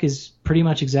 this deck is pretty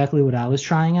much exactly what I was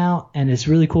trying out, and it's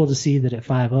really cool to see that it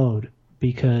 5-0'd,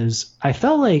 because I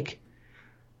felt like,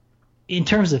 in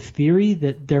terms of theory,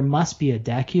 that there must be a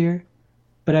deck here,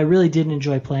 but I really didn't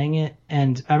enjoy playing it.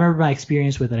 And I remember my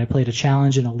experience with it. I played a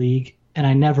challenge in a league, and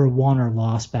I never won or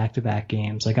lost back-to-back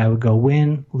games. Like I would go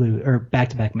win, lose, or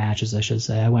back-to-back matches, I should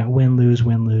say. I went win, lose,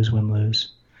 win, lose, win,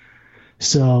 lose.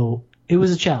 So it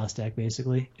was a Chalice deck,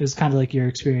 basically. It was kind of like your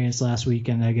experience last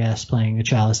weekend, I guess, playing a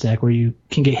Chalice deck where you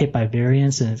can get hit by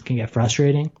variants and it can get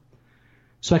frustrating.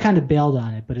 So I kind of bailed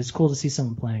on it, but it's cool to see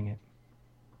someone playing it.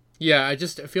 Yeah, I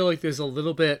feel like there's a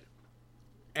little bit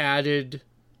added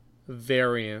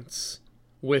variance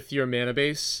with your mana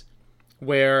base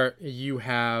where you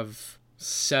have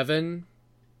 7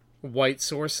 white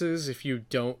sources if you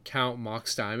don't count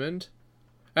Mox Diamond.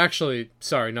 Actually,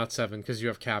 sorry, not 7 because you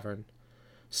have Cavern.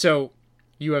 So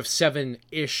you have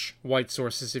 7-ish white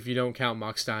sources if you don't count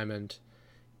Mox Diamond.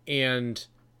 And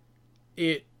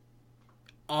it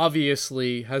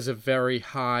obviously has a very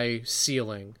high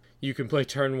ceiling. You can play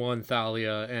turn 1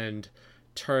 Thalia and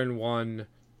turn 1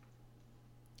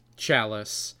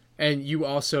 Chalice. And you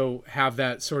also have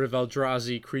that sort of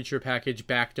Eldrazi creature package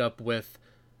backed up with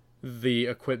the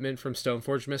equipment from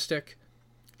Stoneforge Mystic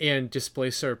and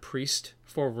Displacer Priest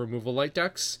for removal light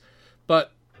decks.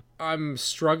 But I'm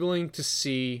struggling to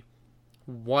see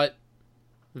what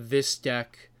this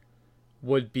deck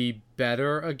would be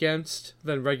better against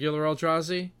than regular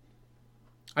Eldrazi.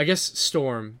 I guess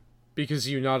Storm, because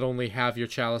you not only have your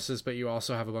Chalices, but you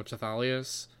also have a bunch of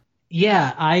Thalias.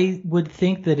 Yeah, I would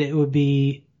think that it would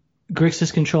be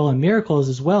Grixis Control and Miracles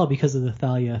as well because of the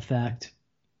Thalia effect.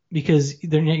 Because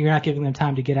you're not giving them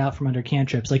time to get out from under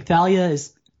cantrips. Like Thalia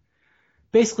is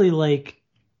basically like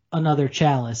another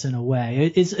Chalice in a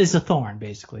way. It's a Thorn,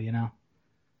 basically, you know?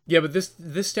 Yeah, but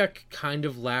this deck kind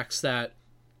of lacks that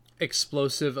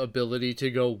explosive ability to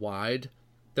go wide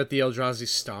that the Eldrazi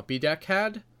Stompy deck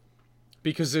had.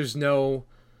 Because there's no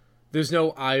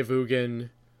Eye of Ugin,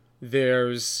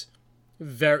 there's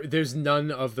there's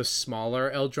none of the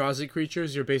smaller Eldrazi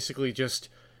creatures.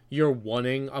 You're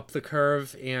one-ing up the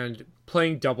curve, and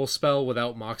playing double spell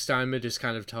without Mox Diamond is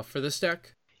kind of tough for this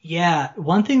deck. Yeah,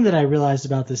 one thing that I realized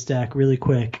about this deck really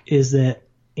quick is that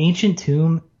Ancient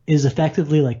Tomb is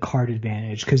effectively like card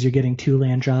advantage because you're getting 2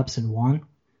 land drops in one.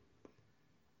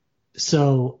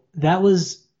 So that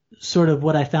was sort of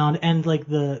what I found, and like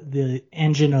the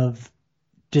engine of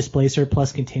Displacer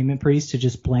plus Containment Priest to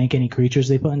just blank any creatures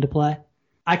they put into play.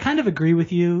 I kind of agree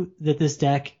with you that this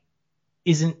deck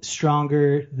isn't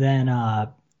stronger than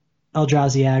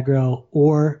Eldrazi aggro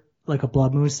or like a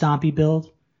Blood Moon Stompy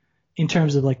build in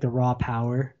terms of like the raw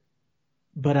power.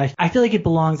 But I feel like it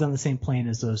belongs on the same plane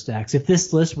as those decks. If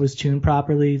this list was tuned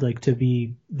properly, like to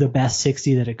be the best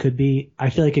 60 that it could be, I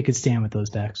feel like it could stand with those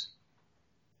decks.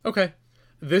 Okay.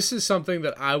 This is something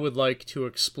that I would like to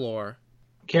explore.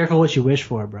 Careful what you wish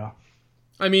for, bro.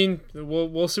 I mean,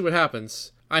 we'll see what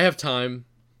happens. I have time.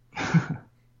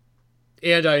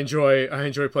 And I enjoy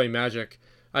playing Magic.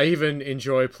 I even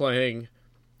enjoy playing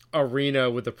Arena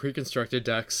with the pre-constructed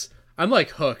decks. I'm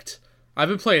like hooked. I've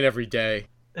been playing every day.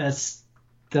 That's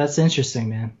interesting,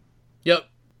 man. Yep.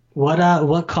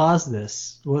 What caused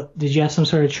this? What did you have some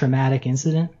sort of traumatic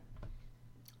incident?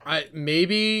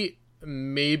 Maybe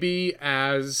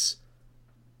as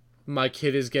my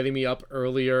kid is getting me up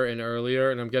earlier and earlier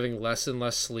and I'm getting less and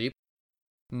less sleep,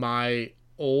 my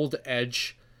old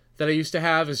edge that I used to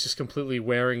have is just completely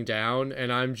wearing down,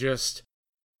 and I'm just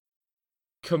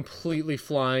completely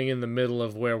flying in the middle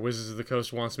of where Wizards of the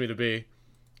Coast wants me to be.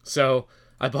 So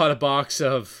I bought a box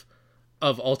of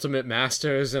Ultimate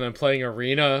Masters and I'm playing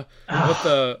Arena.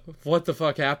 What the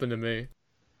fuck happened to me?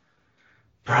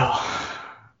 Bro.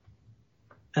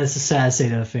 That's a sad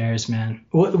state of affairs, man.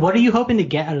 What are you hoping to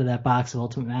get out of that box of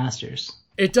Ultimate Masters?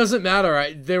 It doesn't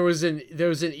matter. There was an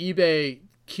eBay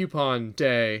coupon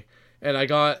day, and I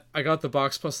got the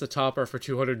box plus the topper for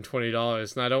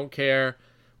 $220, and I don't care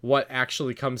what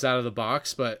actually comes out of the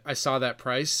box, but I saw that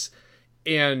price,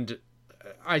 and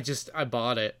I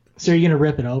bought it. So you're gonna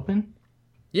rip it open?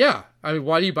 Yeah. I mean,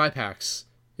 why do you buy packs?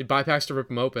 You buy packs to rip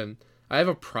them open. I have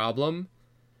a problem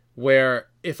where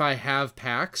if I have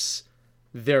packs,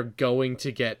 they're going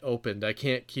to get opened. I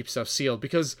can't keep stuff sealed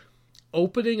because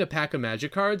opening a pack of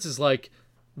Magic cards is like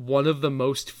one of the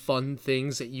most fun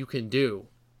things that you can do.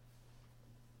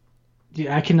 Dude,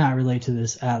 I cannot relate to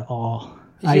this at all.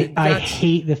 I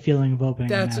hate the feeling of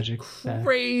opening a Magic. That's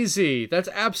crazy. That's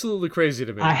absolutely crazy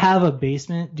to me. I have a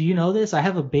basement. Do you know this? I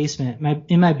have a basement.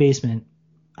 In my basement,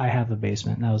 I have a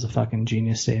basement. That was a fucking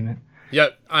genius statement.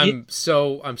 Yep, I'm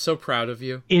so proud of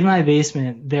you. In my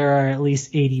basement, there are at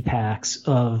least 80 packs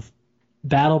of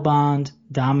Battle Bond,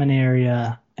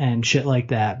 Dominaria, and shit like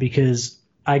that because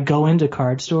I go into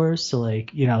card stores to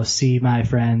like, you know, see my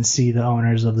friends, see the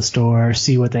owners of the store,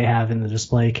 see what they have in the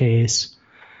display case.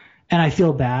 And I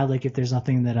feel bad like if there's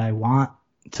nothing that I want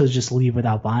to just leave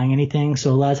without buying anything.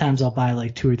 So a lot of times I'll buy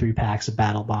like 2 or 3 packs of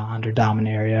Battle Bond or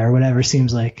Dominaria or whatever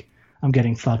seems like I'm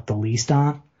getting fucked the least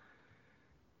on.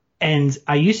 And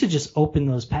I used to just open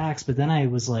those packs, but then I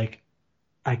was like,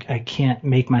 I can't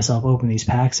make myself open these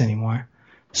packs anymore.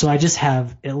 So I just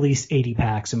have at least 80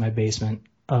 packs in my basement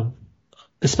of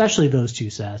especially those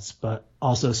 2 sets, but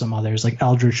also some others like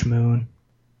Eldritch Moon.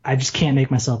 I just can't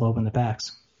make myself open the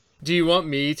packs. Do you want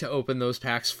me to open those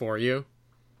packs for you?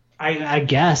 I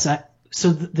guess.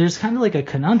 There's kind of like a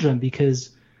conundrum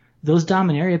because those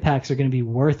Dominaria packs are going to be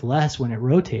worth less when it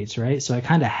rotates, right? So I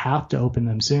kind of have to open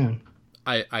them soon.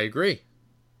 I agree.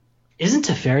 Isn't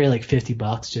Teferi like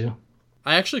 $50 too?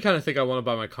 I actually kind of think I want to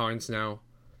buy my Karns now.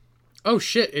 Oh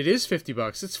shit, it is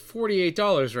 $50. It's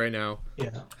 $48 right now.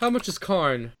 Yeah. How much is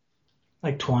Karn?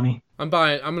 Like 20. I'm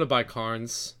gonna buy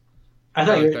Karns. I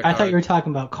thought you were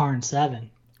talking about Karn 7.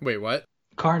 Wait, what?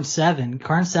 Karn 7.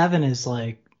 Karn 7 is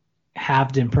like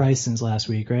halved in price since last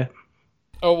week, right?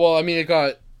 Oh well, I mean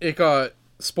it got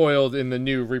spoiled in the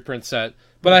new reprint set.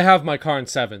 But I have my Karn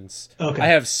 7s. Okay. I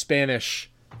have Spanish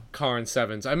Karn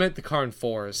 7s. I meant the Karn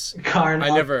 4s.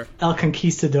 El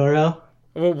Conquistadoro?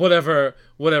 Well,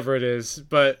 whatever it is.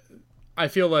 But I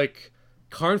feel like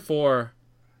Karn 4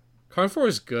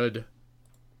 is good.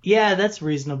 Yeah, that's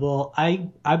reasonable. I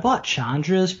bought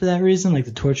Chandra's for that reason, like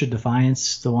the Torch of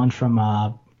Defiance, the one from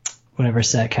whatever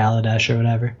set, Kaladesh or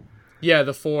whatever. Yeah,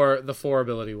 the four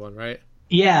ability one, right?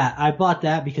 Yeah, I bought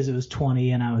that because it was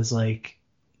 20 and I was like,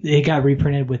 it got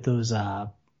reprinted with those, I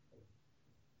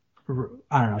don't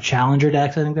know, Challenger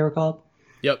decks, I think they were called.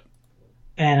 Yep.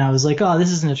 And I was like, oh, this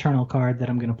is an Eternal card that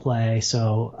I'm going to play.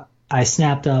 So I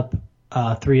snapped up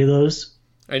 3 of those.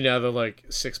 And now they're like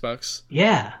 $6.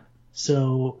 Yeah.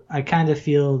 So I kind of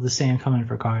feel the same coming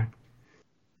for Karn.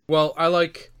 Well, I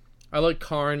like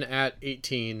Karn at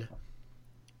 18.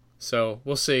 So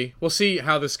we'll see. We'll see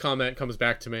how this comment comes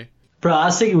back to me. Bro, I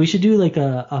was thinking we should do like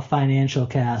a financial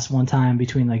cast one time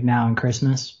between like now and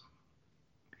Christmas.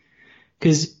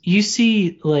 Because you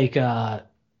see like the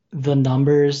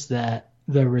numbers that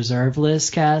the reserve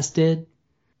list cast did.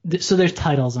 So there's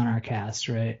titles on our cast,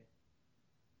 right?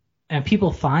 And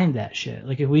people find that shit.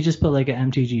 Like if we just put like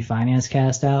an MTG finance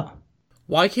cast out.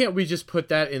 Why can't we just put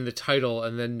that in the title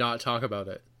and then not talk about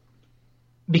it?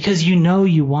 Because you know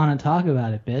you want to talk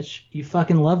about it, bitch. You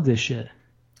fucking love this shit.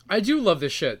 I do love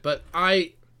this shit, but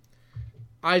I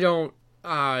don't know.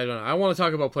 I want to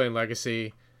talk about playing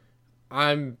Legacy.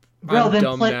 I'm dumb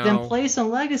now. Then play some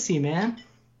Legacy, man.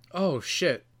 Oh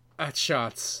shit. That's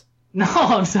shots. No,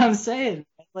 I'm saying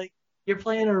like you're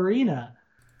playing Arena.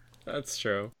 That's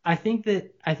true. I think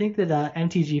that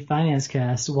MTG Finance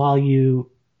Cast, while you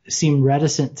seem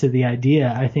reticent to the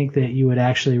idea, I think that you would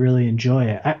actually really enjoy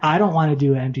it. I don't want to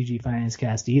do an MTG Finance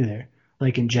Cast either.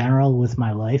 Like in general with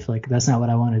my life, like that's not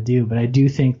what I want to do. But I do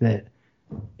think that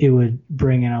it would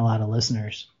bring in a lot of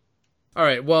listeners. All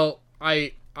right. Well,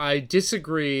 I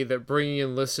disagree that bringing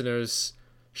in listeners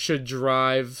should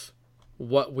drive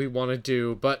what we want to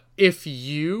do. But if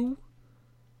you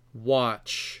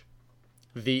watch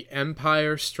The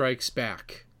Empire Strikes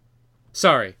Back,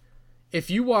 if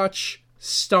you watch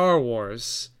Star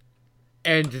Wars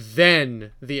and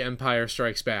then The Empire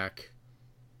Strikes Back,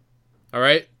 all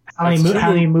right? How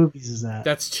many movies is that?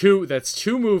 That's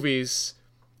two movies.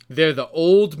 They're the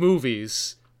old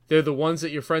movies. They're the ones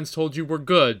that your friends told you were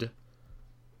good.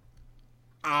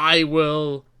 I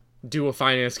will do a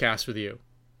finance cast with you.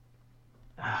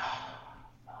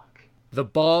 Fuck. The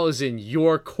ball is in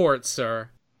your court, sir.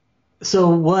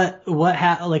 So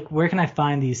where can I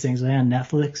find these things? Are they on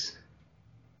Netflix?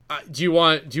 Do you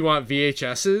want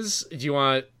VHSs? Do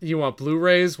you want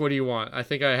Blu-rays? What do you want? I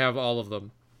think I have all of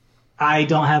them. I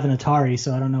don't have an Atari,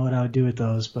 so I don't know what I would do with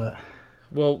those, but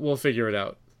we'll figure it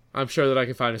out. I'm sure that I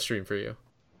can find a stream for you.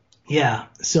 Yeah,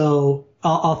 so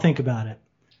I'll think about it.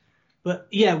 But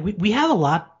yeah, we have a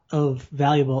lot of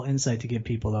valuable insight to give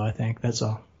people, though. I think that's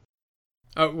all.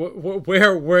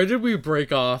 Where did we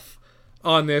break off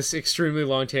on this extremely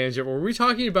long tangent? Were we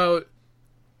talking about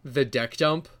the deck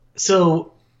dump?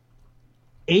 So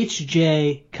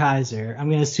HJ Kaiser, I'm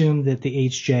going to assume that the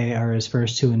HJ are his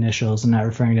first two initials and not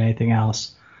referring to anything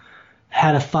else,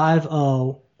 had a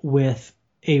 5-0 with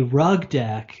a rug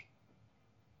deck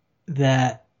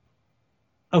that,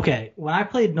 okay, when I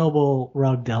played Noble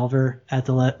Rug Delver at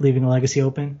the Leaving the Legacy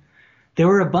Open, there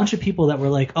were a bunch of people that were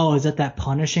like, oh, is that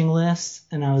punishing list?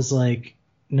 And I was like,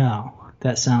 no,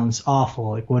 that sounds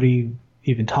awful. Like, what are you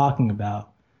even talking about?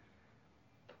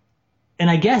 And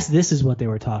I guess this is what they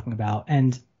were talking about.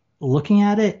 And looking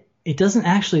at it, it doesn't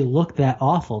actually look that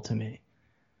awful to me.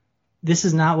 This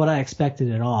is not what I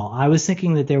expected at all. I was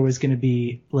thinking that there was going to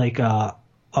be like a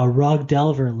Rug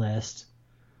Delver list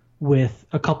with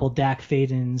a couple Dak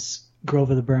Fadens, Grove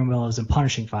of the Burn Willows, and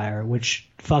Punishing Fire, which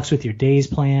fucks with your Days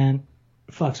plan,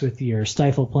 fucks with your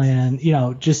Stifle plan. You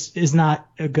know, just is not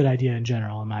a good idea in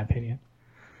general, in my opinion.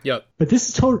 Yep. But this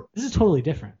is totally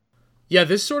different. Yeah,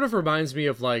 this sort of reminds me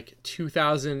of like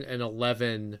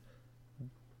 2011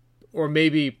 or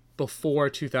maybe before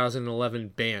 2011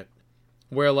 Bant,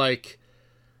 where like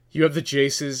you have the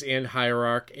Jaces and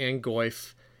Hierarch and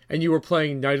Goyf, and you were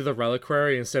playing Knight of the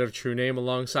Reliquary instead of True Name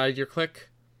alongside your click.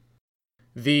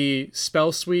 The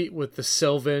spell suite with the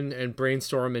Sylvan and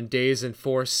Brainstorm and Daze and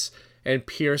Force and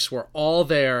Pierce were all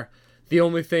there. The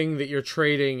only thing that you're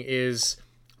trading is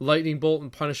Lightning Bolt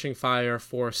and Punishing Fire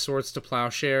for Swords to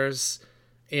Plowshares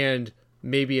and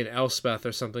maybe an Elspeth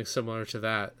or something similar to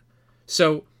that.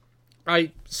 So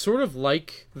I sort of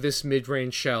like this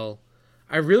mid-range shell.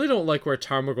 I really don't like where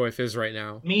Tarmogoyf is right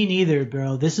now. Me neither,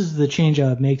 bro. This is the change I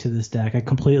would make to this deck. I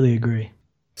completely agree.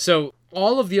 So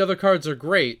all of the other cards are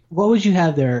great. What would you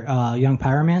have there? Young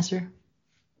Pyromancer?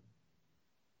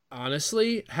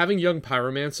 Honestly, having Young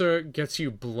Pyromancer gets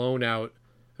you blown out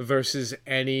versus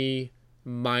any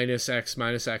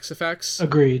 -X effects.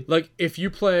 Agreed. Like if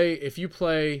you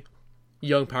play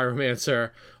Young Pyromancer,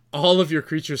 all of your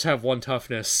creatures have 1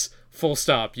 toughness. Full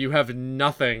stop. You have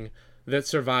nothing that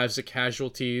survives the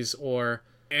casualties or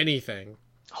anything.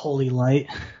 Holy Light.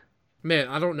 Man,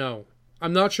 I don't know.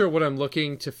 I'm not sure what I'm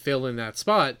looking to fill in that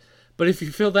spot, but if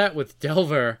you fill that with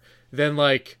Delver, then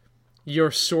like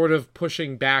you're sort of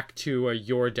pushing back to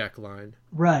your deck line.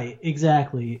 Right,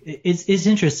 exactly. It's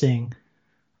interesting.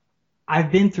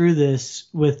 I've been through this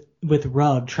with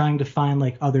Rug, trying to find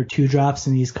like other 2-drops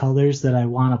in these colors that I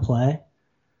want to play.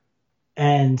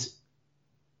 And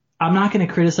I'm not going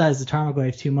to criticize the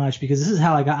Tarmogoyf too much because this is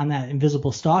how I got on that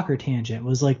Invisible Stalker tangent,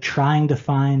 was like trying to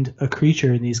find a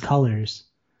creature in these colors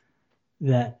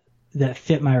that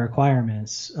fit my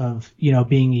requirements of,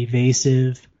 being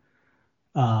evasive,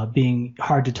 being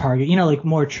hard to target, like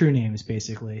more true names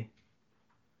basically.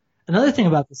 Another thing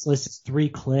about this list is 3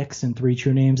 clicks and 3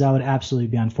 true names. I would absolutely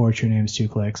be on 4 true names, 2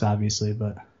 clicks, obviously,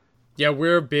 but yeah,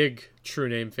 we're big true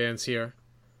name fans here.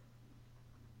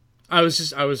 I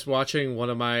was watching one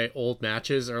of my old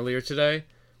matches earlier today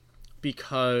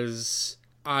because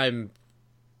I'm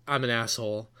an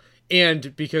asshole,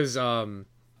 and because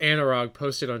Anurag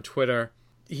posted on Twitter,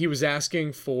 he was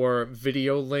asking for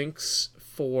video links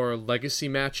for legacy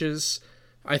matches,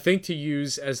 I think to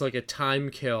use as like a time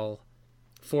kill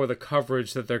for the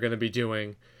coverage that they're going to be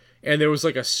doing. And there was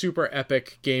like a super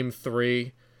epic game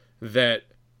 3 that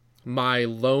my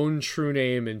lone true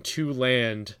name in 2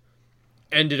 land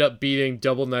ended up beating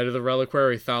Double Knight of the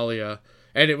Reliquary Thalia,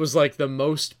 and it was like the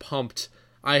most pumped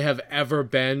I have ever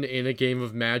been in a game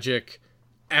of Magic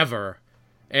ever.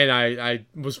 And I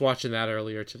was watching that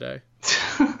earlier today.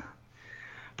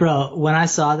 Bro, when I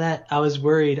saw that, I was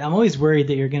worried. I'm always worried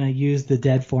that you're going to use the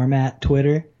dead format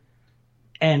Twitter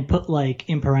and put like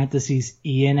in parentheses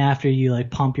Ian after you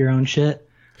like pump your own shit.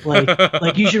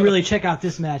 Like you should really check out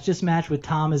this match. This match with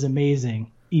Tom is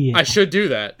amazing. Ian. I should do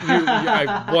that. I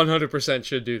 100%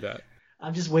 should do that.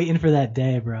 I'm just waiting for that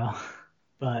day, bro.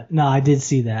 But no, I did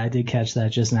see that. I did catch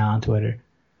that just now on Twitter.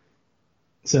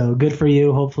 So good for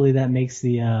you. Hopefully that makes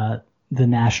the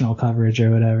national coverage or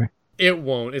whatever. It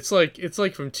won't. It's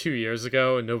like from 2 years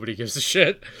ago and nobody gives a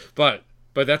shit. But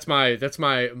that's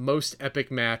my most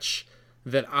epic match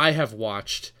that I have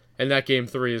watched, and that game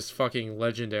 3 is fucking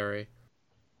legendary.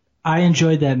 I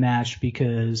enjoyed that match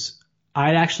because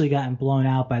I'd actually gotten blown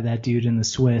out by that dude in the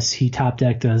Swiss. He top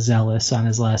decked a Zealous on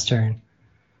his last turn.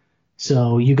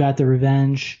 So you got the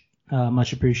revenge.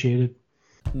 Much appreciated.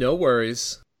 No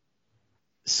worries.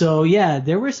 So yeah,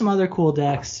 there were some other cool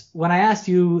decks. When I asked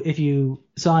you if you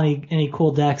saw any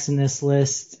cool decks in this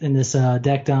list, in this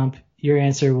deck dump, your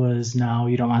answer was no,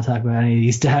 you don't want to talk about any of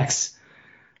these decks.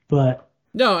 But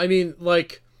no, I mean,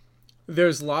 like,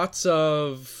 there's lots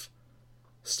of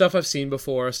stuff I've seen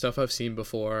before.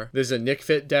 There's a Nick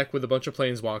Fit deck with a bunch of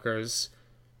Planeswalkers.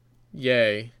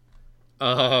 Yay.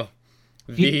 The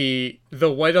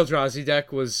White Eldrazi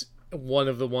deck was one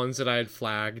of the ones that I had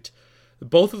flagged.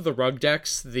 Both of the rug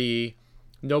decks, the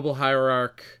Noble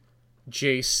Hierarch,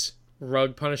 Jace,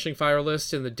 Rug Punishing Fire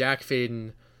list, and the Dak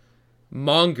Faden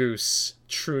Mongoose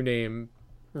true name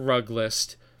rug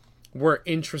list, were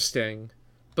interesting.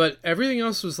 But everything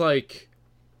else was like,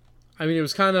 I mean, it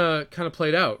was kind of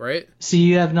played out, right? So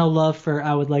you have no love for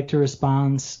I would like to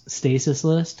respond Stasis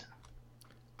list?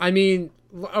 I mean,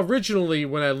 originally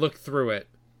when I looked through it,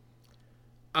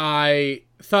 I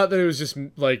thought that it was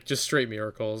just straight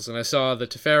miracles, and I saw the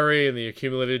Teferi and the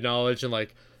accumulated knowledge and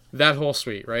like that whole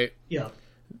suite, right? Yeah.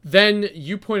 Then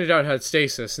you pointed out it had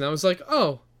Stasis, and I was like,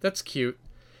 oh, that's cute.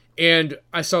 And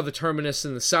I saw the Terminus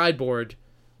in the sideboard,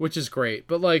 which is great,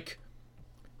 but like,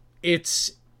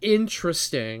 it's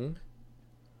interesting,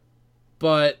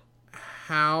 but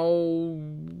how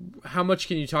much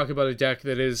can you talk about a deck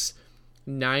that is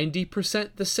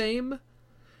 90% the same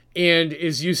and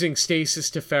is using Stasis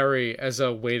Teferi as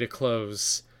a way to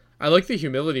close? I like the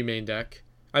Humility main deck.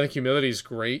 I think Humility is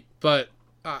great, but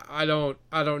I don't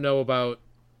know about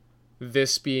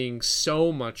this being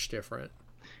so much different.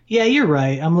 Yeah, you're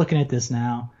right. I'm looking at this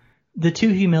now. The 2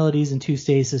 Humilities and 2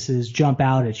 Stasises jump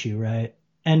out at you, right?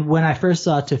 And when I first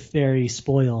saw Teferi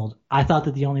spoiled, I thought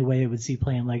that the only way it would see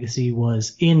play in Legacy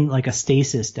was in like a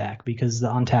Stasis deck, because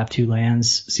the untapped 2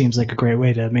 lands seems like a great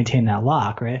way to maintain that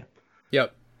lock, right?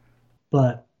 Yep.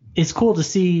 But it's cool to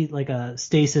see like a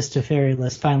Stasis Teferi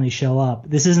list finally show up.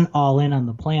 This isn't all in on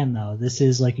the plan, though. This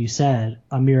is, like you said,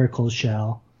 a Miracle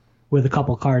Shell with a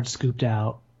couple cards scooped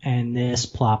out and this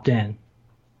plopped in.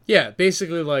 Yeah,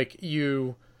 basically like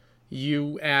you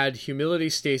add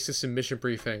Humility, Stasis, and Mission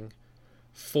Briefing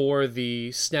for the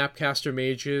Snapcaster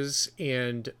Mages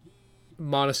and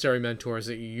Monastery Mentors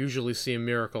that you usually see in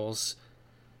Miracles,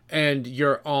 and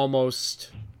you're almost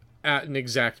at an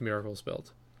exact Miracles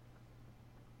build.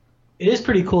 It is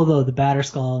pretty cool, though, the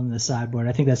Batterskull in the sideboard.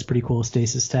 I think that's pretty cool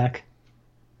Stasis tech.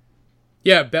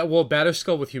 Yeah,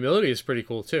 Batterskull with Humility is pretty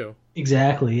cool, too.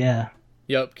 Exactly, yeah.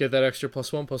 Yep, get that extra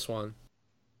 +1/+1.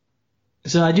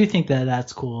 So I do think that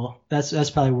that's cool. That's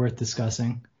probably worth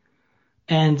discussing.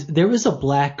 And there was a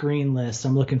black-green list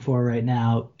I'm looking for right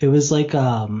now. It was like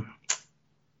a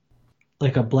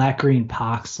black-green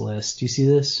Pox list. Do you see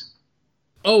this?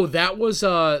 Oh, that was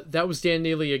Dan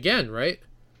Neely again, right?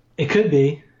 It could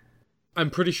be. I'm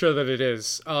pretty sure that it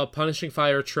is. Punishing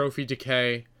Fire, Trophy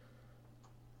Decay,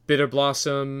 Bitter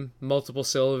Blossom, Multiple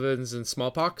Sylvans, and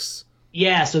Smallpox.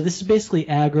 Yeah, so this is basically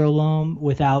aggro loam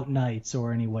without knights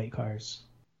or any white cards.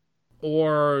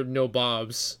 Or no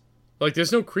Bobs. Like,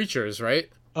 there's no creatures, right?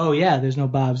 Oh yeah, there's no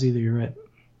Bobs either. You're right.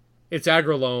 It's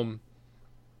aggro loam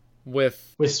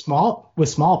with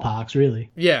smallpox,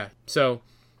 really. yeah. So,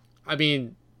 I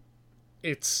mean,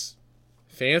 it's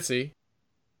fancy.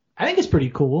 I think it's pretty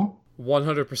cool.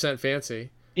 100% fancy.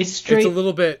 It's straight. It's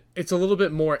a little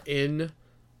bit more in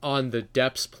on the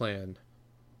depths plan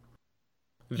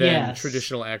than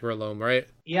traditional aggro loam, right?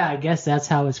 Yeah, I guess that's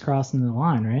how it's crossing the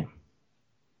line, right?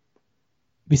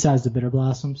 Besides the Bitter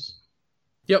Blossoms.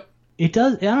 Yep. It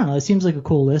does. I don't know. It seems like a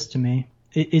cool list to me.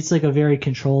 It's like a very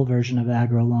controlled version of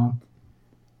aggro loam.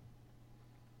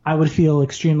 I would feel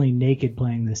extremely naked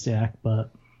playing this deck,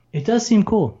 but it does seem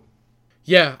cool.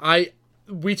 Yeah,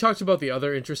 we talked about the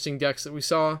other interesting decks that we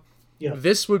saw. Yeah.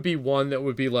 This would be one that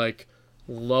would be like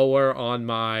lower on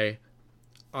my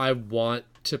I want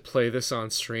to play this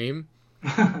on stream.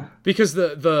 Because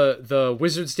the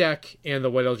Wizards deck and the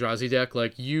White Eldrazi deck,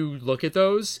 like, you look at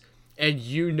those and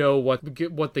you know what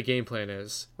the game plan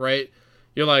is, right?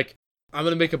 You're like, I'm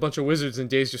going to make a bunch of Wizards and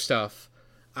daze your stuff.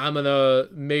 I'm going to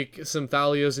make some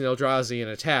Thalias and Eldrazi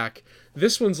and attack.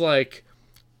 This one's like,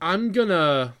 I'm going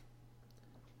to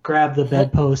grab the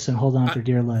bedposts and hold on for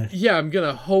dear life. Yeah, I'm going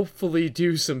to hopefully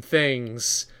do some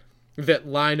things that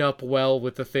line up well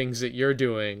with the things that you're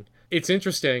doing. It's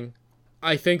interesting.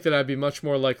 I think that I'd be much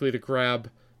more likely to grab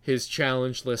his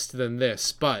challenge list than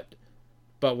this, but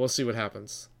we'll see what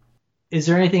happens. Is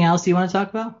there anything else you want to talk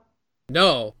about?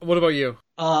 No. What about you?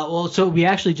 Well, so we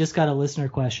actually just got a listener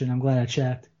question. I'm glad I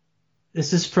checked.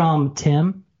 This is from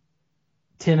Tim.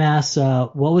 Tim asks,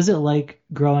 what was it like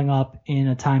growing up in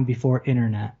a time before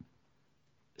internet?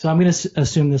 So I'm going to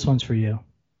assume this one's for you.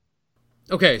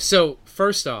 Okay, so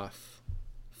first off,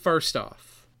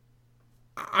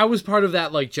 I was part of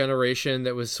that like generation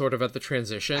that was sort of at the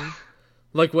transition.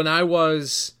 Like when I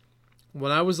was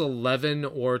 11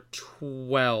 or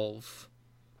 12,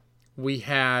 we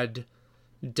had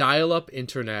dial-up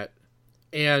internet.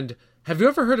 And have you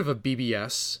ever heard of a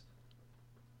BBS?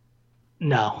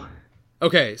 No.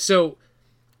 Okay, so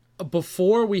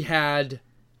before we had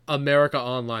America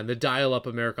Online, the dial-up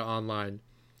America Online,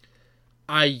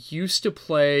 I used to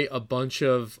play a bunch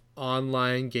of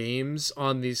online games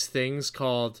on these things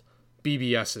called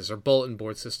BBSs, or bulletin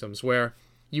board systems, where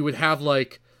you would have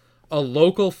like a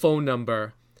local phone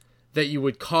number that you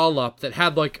would call up that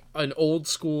had like an old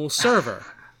school server,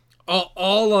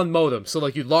 all on modem. So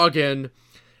like you'd log in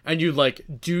and you'd like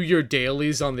do your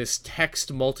dailies on this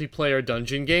text multiplayer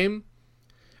dungeon game,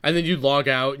 and then you'd log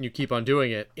out and you keep on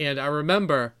doing it. And I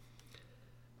remember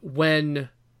when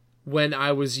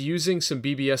I was using some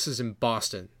BBSs in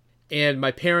Boston, and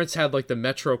my parents had like the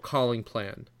Metro calling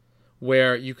plan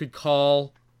where you could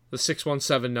call the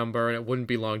 617 number and it wouldn't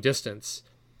be long distance.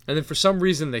 And then for some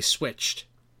reason they switched.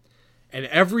 And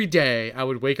every day I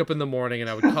would wake up in the morning and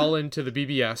I would call into the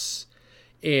BBS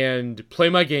and play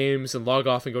my games and log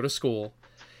off and go to school.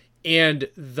 And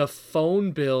the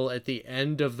phone bill at the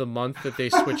end of the month that they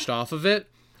switched off of it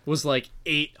was like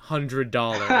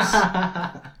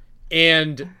 $800.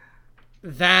 And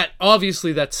that,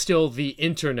 obviously that's still the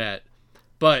internet,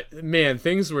 but man,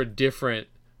 things were different,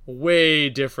 way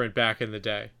different back in the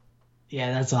day.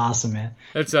 Yeah, that's awesome, man.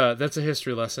 That's a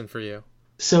history lesson for you.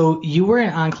 So you were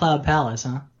on Cloud Palace,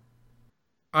 huh?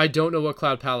 I don't know what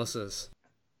Cloud Palace is.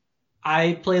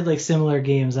 I played like similar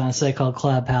games on a site called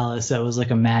Cloud Palace that was like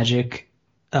a Magic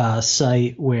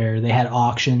site where they had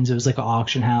auctions. It was like an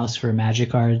auction house for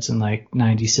Magic cards in like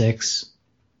 96.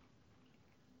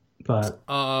 But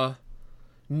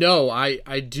no,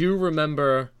 I do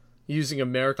remember using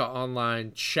America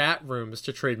Online chat rooms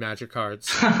to trade Magic cards.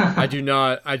 I do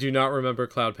not remember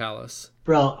Cloud Palace.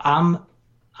 Bro, I'm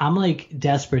like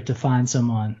desperate to find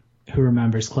someone who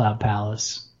remembers Cloud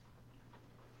Palace.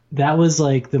 That was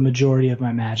like the majority of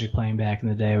my Magic playing back in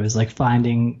the day, was like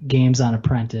finding games on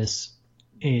Apprentice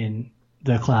in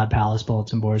the Cloud Palace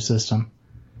bulletin board system.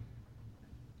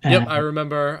 And yep, I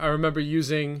remember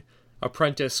using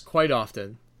Apprentice quite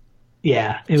often.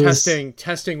 Yeah,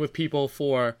 testing with people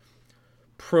for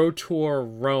Pro Tour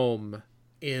Rome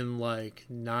in like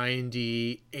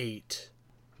 98.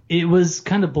 It was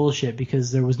kind of bullshit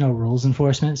because there was no rules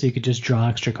enforcement, so you could just draw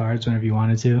extra cards whenever you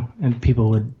wanted to, and people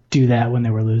would do that when they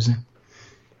were losing.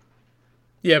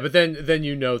 Yeah, but then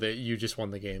you know that you just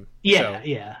won the game. Yeah,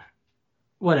 yeah.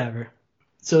 Whatever.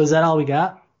 So is that all we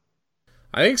got?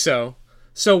 I think so.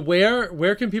 So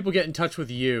where can people get in touch with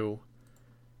you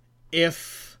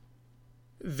if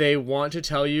They want to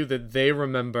tell you that they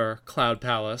remember Cloud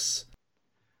Palace.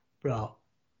 Bro,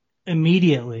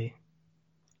 immediately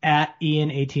at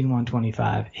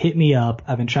Ian18125, hit me up.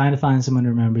 I've been trying to find someone who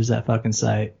remembers that fucking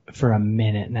site for a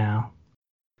minute now.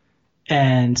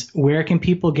 And where can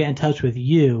people get in touch with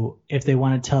you if they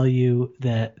want to tell you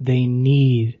that they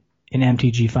need an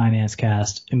MTG Finance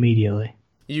cast immediately?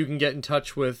 You can get in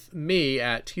touch with me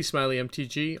at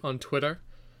tsmileymtg on Twitter.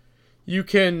 You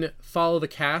can follow the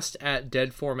cast at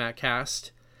Dead Format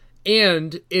Cast.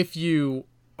 And if you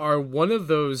are one of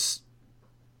those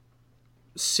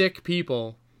sick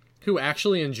people who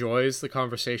actually enjoys the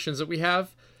conversations that we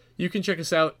have, you can check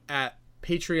us out at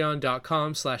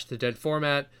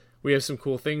patreon.com/thedeadformat. We have some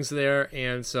cool things there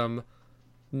and some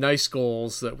nice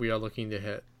goals that we are looking to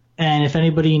hit. And if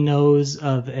anybody knows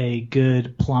of a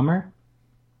good plumber,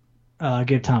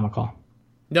 give Tom a call.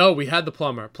 No, we had the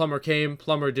plumber. Plumber came.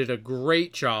 Plumber did a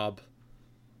great job.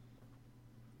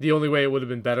 The only way it would have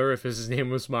been better if his name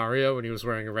was Mario and he was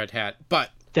wearing a red hat. But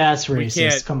that's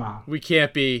racist. Come on. We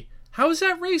can't be. How is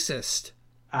that racist?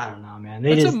 I don't know, man.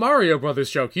 That's a Mario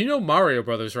Brothers joke. You know Mario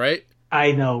Brothers, right?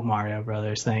 I know Mario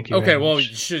Brothers. Thank you. Okay, well,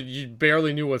 you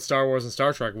barely knew what Star Wars and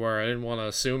Star Trek were. I didn't want to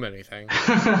assume anything.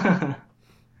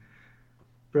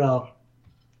 Bro,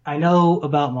 I know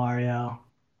about Mario.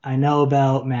 I know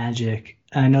about magic.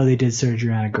 I know they did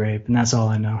surgery on a grape, and that's all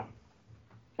I know.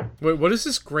 Wait, what is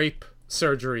this grape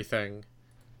surgery thing?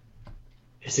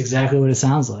 It's exactly what it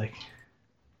sounds like.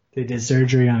 They did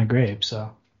surgery on a grape,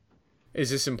 so. Is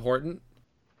this important?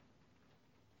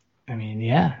 I mean,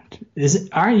 yeah.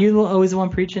 Aren't you always the one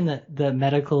preaching that the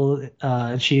medical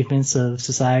achievements of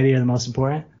society are the most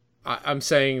important? I'm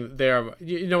saying they are.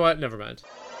 You know what? Never mind.